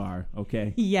that far.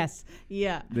 Okay. Yes.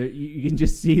 Yeah. You can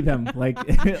just see them like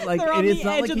it's not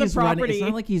like he's running. It's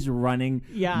not like he's running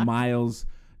miles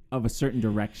of a certain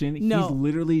direction. No. He's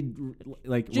literally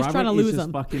like just Robert trying to lose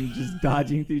him. Fucking just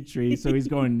dodging through trees. So he's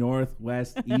going north,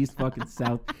 west, east, fucking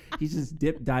south. He's just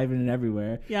diving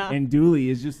everywhere. Yeah. And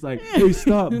Dooley is just like, hey,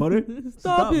 stop, butter.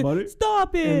 Stop it, butter.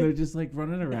 Stop it. And they're just like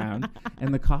running around,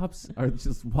 and the cops are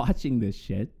just watching this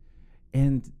shit.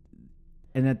 And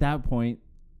at that point,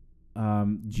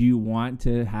 do you want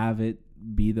to have it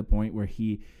be the point where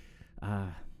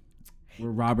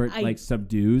where Robert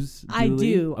subdues Dooley? I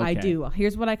do. Okay. I do.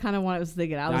 Here's what I kind of was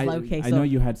thinking. I was like, okay, I know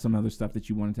you had some other stuff that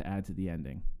you wanted to add to the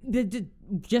ending.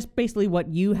 Just basically what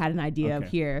you had an idea of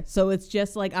here. So it's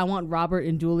just like, I want Robert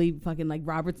and Dooley fucking like,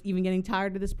 Robert's even getting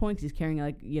tired at this point because he's carrying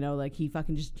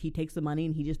he takes the money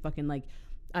and he just fucking like,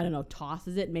 I don't know,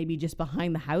 tosses it maybe just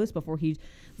behind the house before he's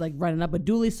like running up. But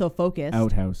Dooley's so focused.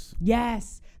 Outhouse.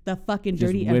 Yes. The fucking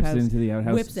just dirty whips outhouse. Into the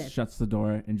outhouse, shuts the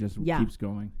door, and just keeps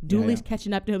going. Dooley's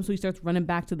catching up to him, so he starts running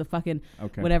back to the fucking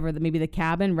maybe the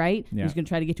cabin, right? Yeah. He's going to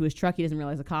try to get to his truck. He doesn't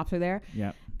realize the cops are there.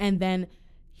 Yeah. And then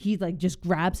he like just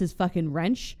grabs his fucking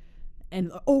wrench.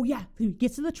 And he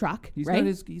gets to the truck. He's got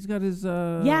his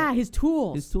his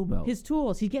tools. His tool belt. His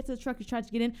tools. He gets to the truck. He tries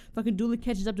to get in. Fucking Dooley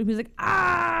catches up to him. He's like,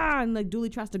 ah! And like Dooley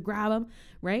tries to grab him,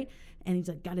 right? And he's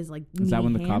like got his like meaty Is that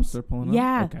when hands. The cops are pulling up?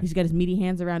 Yeah. Okay. He's got his meaty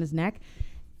hands around his neck.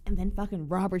 And then fucking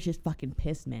Robert's just fucking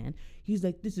pissed, man. He's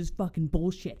like, this is fucking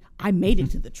bullshit. I made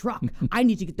it to the truck. I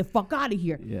need to get the fuck out of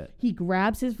here. Yeah. He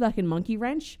grabs his fucking monkey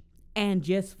wrench and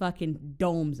just fucking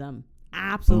domes him.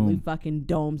 Absolutely fucking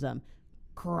domes him.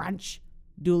 Crunch.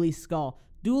 Dooley's skull.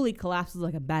 Dooley collapses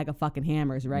like a bag of fucking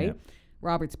hammers, right? Yep.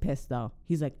 Robert's pissed though.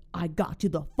 He's like, I got to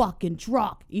the fucking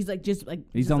truck. He's like,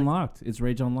 he's unlocked. It's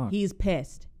rage unlocked. He's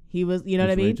pissed. He was, you know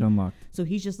what I mean? Rage unlocked. So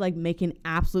he's just like making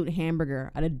absolute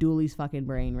hamburger out of Dooley's fucking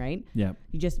brain, right? Yeah.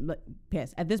 He just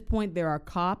pissed. At this point, there are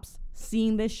cops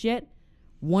seeing this shit.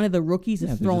 One of the rookies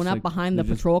is thrown up behind the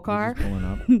patrol car. Pulling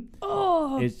up.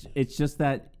 It's just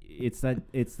that. It's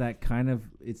that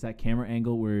camera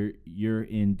angle where you're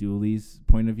in Dooley's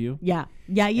point of view. Yeah.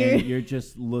 You're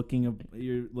just looking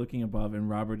above, and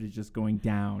Robert is just going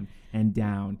down and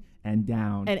down and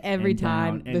down. And every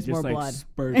time there's more blood. And just like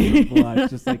spurts of blood,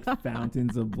 just like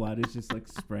fountains of blood. It's just like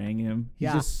spraying him.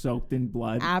 He's just soaked in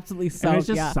blood. Absolutely soaked. And it's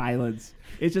just silence.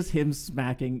 It's just him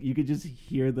smacking. You could just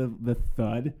hear the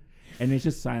thud. And it's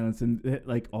just silence, and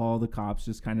like all the cops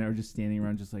just kind of are just standing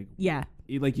around, just like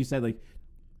like you said, like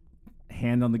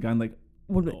hand on the gun, like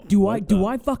Do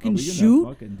I fucking shoot?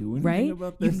 Fucking do right?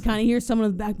 About this? You can kind of hear someone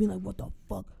in the back being like, "What the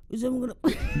fuck is everyone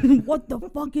gonna? What the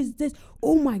fuck is this?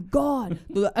 Oh my god!"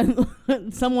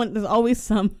 There's always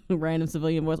some random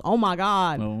civilian voice. Oh my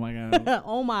god! Oh my god!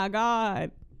 Oh my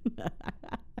god!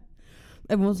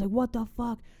 Everyone's like, "What the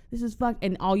fuck? This is fuck!"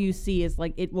 And all you see is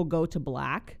like it will go to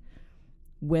black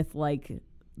with like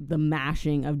the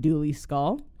mashing of Dooley's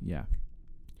skull. Yeah.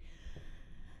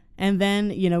 And then,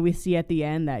 we see at the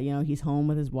end that, he's home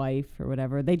with his wife or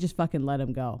whatever. They just fucking let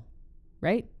him go.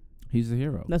 Right? He's the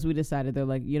hero. That's what we decided. They're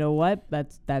like, you know what?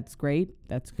 That's great.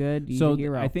 That's good. He's so a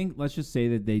hero. I think let's just say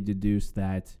that they deduced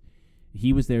that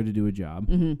he was there to do a job.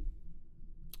 Mm-hmm.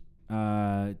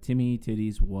 Timmy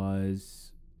Titties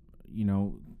was,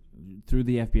 through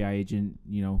the FBI agent,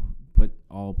 put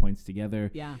all points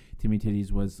together. Yeah. Timmy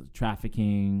Titties was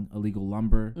trafficking illegal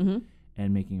lumber mm-hmm.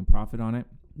 and making a profit on it.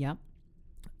 Yeah.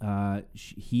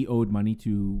 He owed money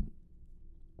to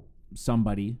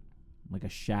somebody, like a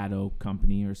shadow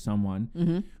company or someone,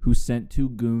 mm-hmm. who sent 2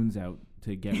 goons out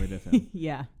to get rid of him.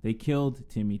 Yeah. They killed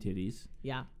Timmy Titties.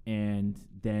 Yeah. And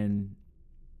then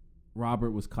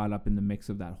Robert was caught up in the mix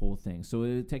of that whole thing.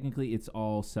 So technically, it's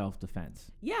all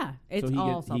self-defense. Yeah, it's so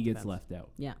all self-defense. He gets left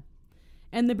out. Yeah.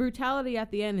 And the brutality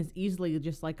at the end is easily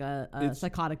just like a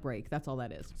psychotic break. That's all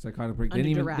that is. Psychotic break. Under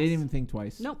They duress. didn't even think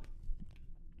twice. Nope.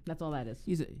 That's all that is.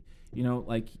 He's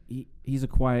a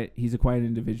quiet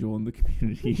individual in the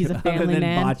community. He's a family other than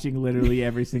man. botching literally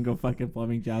every single fucking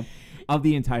plumbing job of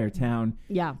the entire town.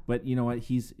 Yeah. But you know what?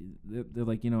 They're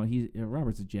like,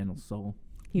 Robert's a gentle soul.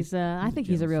 I think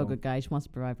he's a real good guy. He just wants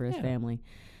to provide for his family.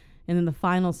 And then the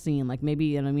final scene, like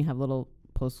maybe we have little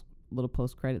post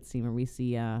credit scene where we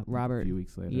see Robert a few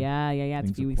weeks later. Yeah. It's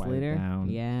a few weeks later. Down.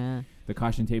 Yeah. The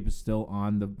caution tape is still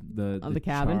on the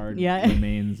cabin. Charred Yeah.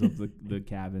 remains of the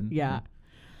cabin. Yeah.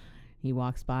 He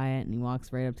walks by it and he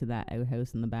walks right up to that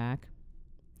outhouse in the back.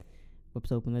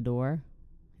 Whips open the door,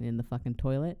 and in the fucking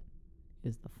toilet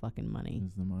is the fucking money.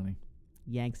 Is the money.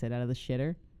 Yanks it out of the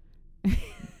shitter.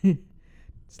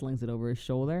 Slings it over his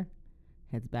shoulder.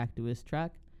 Heads back to his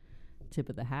truck. Tip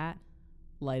of the hat.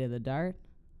 Light of the dart.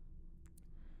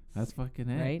 That's fucking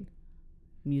it. Right?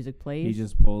 Music plays. He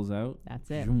just pulls out.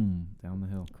 That's it. Zoom, down the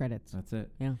hill. Credits. That's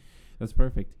it. Yeah. That's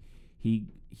perfect. He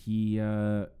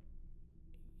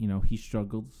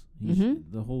struggles.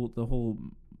 Mm-hmm. The whole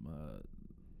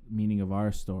meaning of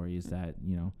our story is that,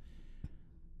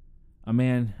 a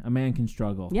man can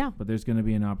struggle. Yeah. But there's going to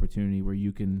be an opportunity where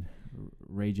you can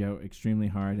rage out extremely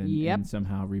hard and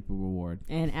somehow reap a reward.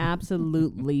 And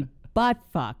absolutely butt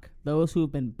fuck those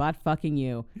who've been butt fucking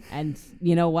you. And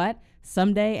you know what?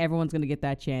 Someday everyone's going to get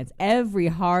that chance. Every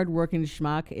hard working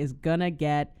schmuck is going to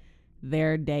get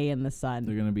their day in the sun.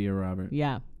 They're going to be a Robert.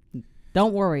 Yeah.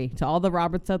 Don't worry. To all the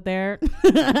Roberts out there,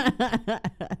 if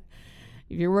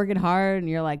you're working hard and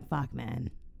you're like, fuck,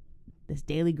 man, this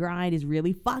daily grind is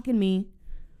really fucking me.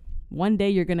 One day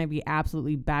you're going to be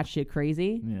absolutely batshit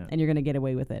crazy and you're going to get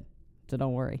away with it. So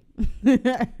don't worry.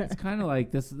 It's kind of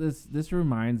like this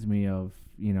reminds me of,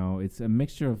 it's a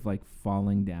mixture of like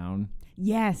Falling Down.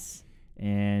 Yes.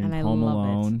 And Home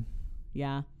Alone. It.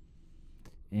 Yeah.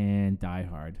 And Die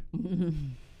Hard.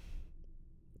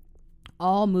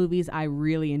 All movies I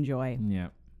really enjoy. Yeah.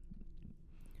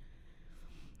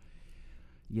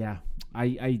 Yeah.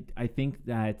 I think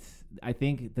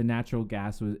The Natural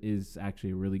Gas is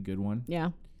actually a really good one.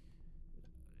 Yeah.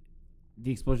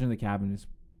 The explosion in the cabin is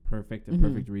perfect. A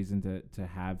perfect reason to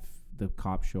have the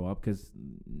cops show up, because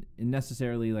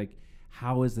necessarily, like,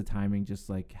 how is the timing just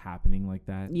like happening like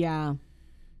that? Yeah.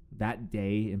 That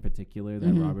day in particular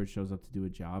that Robert shows up to do a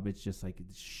job, it's just like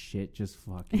shit just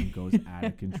fucking goes out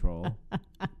of control.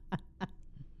 I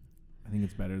think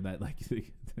it's better that like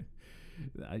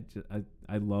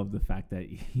I love the fact that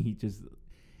he just,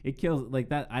 it kills like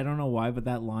that. I don't know why, but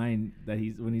that line that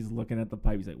when he's looking at the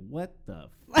pipe, he's like, "What the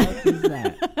fuck is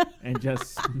that?" And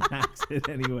just smacks it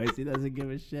anyways. He doesn't give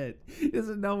a shit. He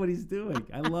doesn't know what he's doing.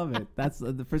 I love it. That's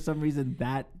for some reason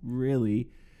that really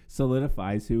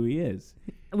solidifies who he is.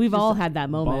 We've all had that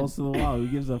moment. Balls to the wall. Who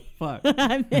gives a fuck?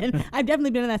 I've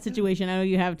definitely been in that situation. I know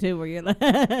you have too, where you're like,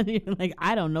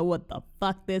 I don't know what the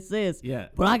fuck this is. Yeah.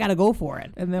 But I gotta go for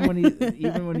it. And then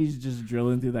when he's just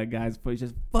drilling through that guy's foot, he's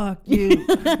just, fuck you.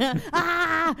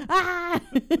 I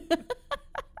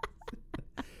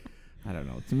don't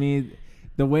know. To me,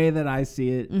 the way that I see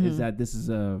it is that this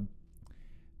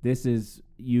is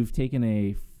you've taken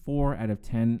a 4 out of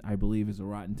 10, I believe, is a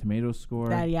Rotten Tomatoes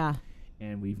score. Yeah.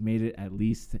 And we've made it at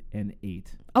least an 8.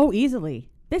 Oh,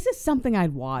 easily. This is something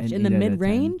I'd watch in the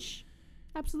mid-range.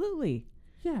 Absolutely.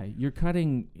 Yeah, you're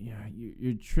cutting. Yeah,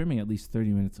 you're trimming at least 30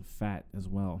 minutes of fat as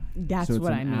well. That's so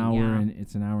what I mean. And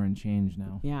it's an hour and change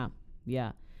now.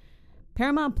 Yeah.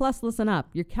 Paramount Plus, listen up.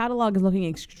 Your catalog is looking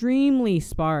extremely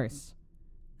sparse.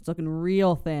 It's looking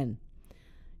real thin.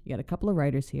 You got a couple of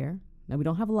writers here. Now, we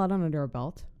don't have a lot under our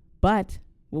belt, but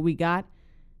what we got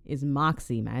is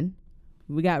moxie, man.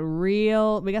 We got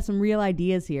some real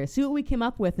ideas here. See what we came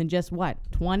up with in just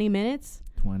 20 minutes?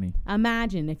 20.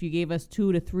 Imagine if you gave us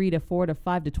 $2 to $3 to $4 to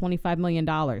 $5 to $25 million.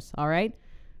 All right?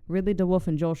 Ridley DeWolf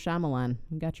and Joel Shyamalan,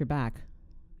 we got your back.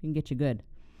 We can get you good.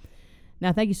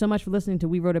 Now, thank you so much for listening to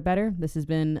We Wrote It Better. This has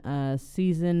been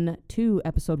Season 2,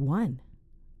 Episode 1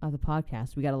 of the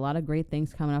podcast. We got a lot of great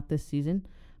things coming up this season.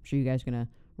 I'm sure you guys are going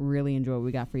to really enjoy what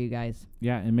we got for you guys.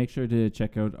 Yeah, and make sure to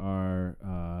check out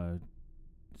our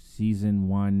Season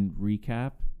 1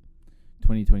 recap,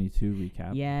 2022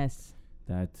 recap. Yes.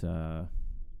 That...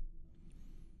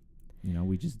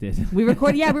 we just did. We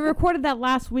recorded that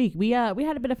last week. We had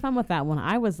a bit of fun with that one.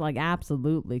 I was like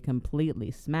absolutely,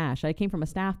 completely smashed. I came from a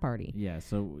staff party. Yeah,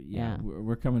 so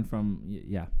we're coming from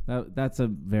that's a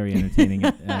very entertaining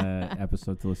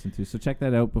episode to listen to. So check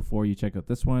that out before you check out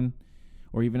this one,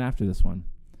 or even after this one.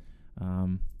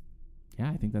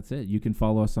 I think that's it. You can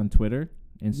follow us on Twitter,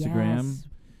 Instagram. Yes.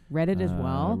 Reddit as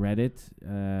well.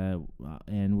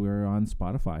 And we're on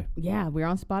Spotify. Yeah, we're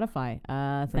on Spotify.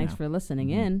 Thanks for listening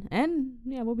in. And,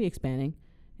 we'll be expanding.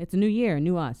 It's a new year,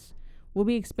 new us. We'll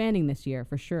be expanding this year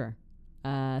for sure.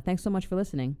 Thanks so much for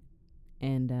listening.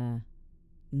 And,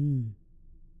 I'm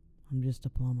just a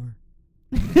plumber.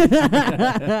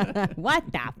 What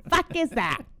the fuck is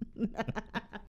that?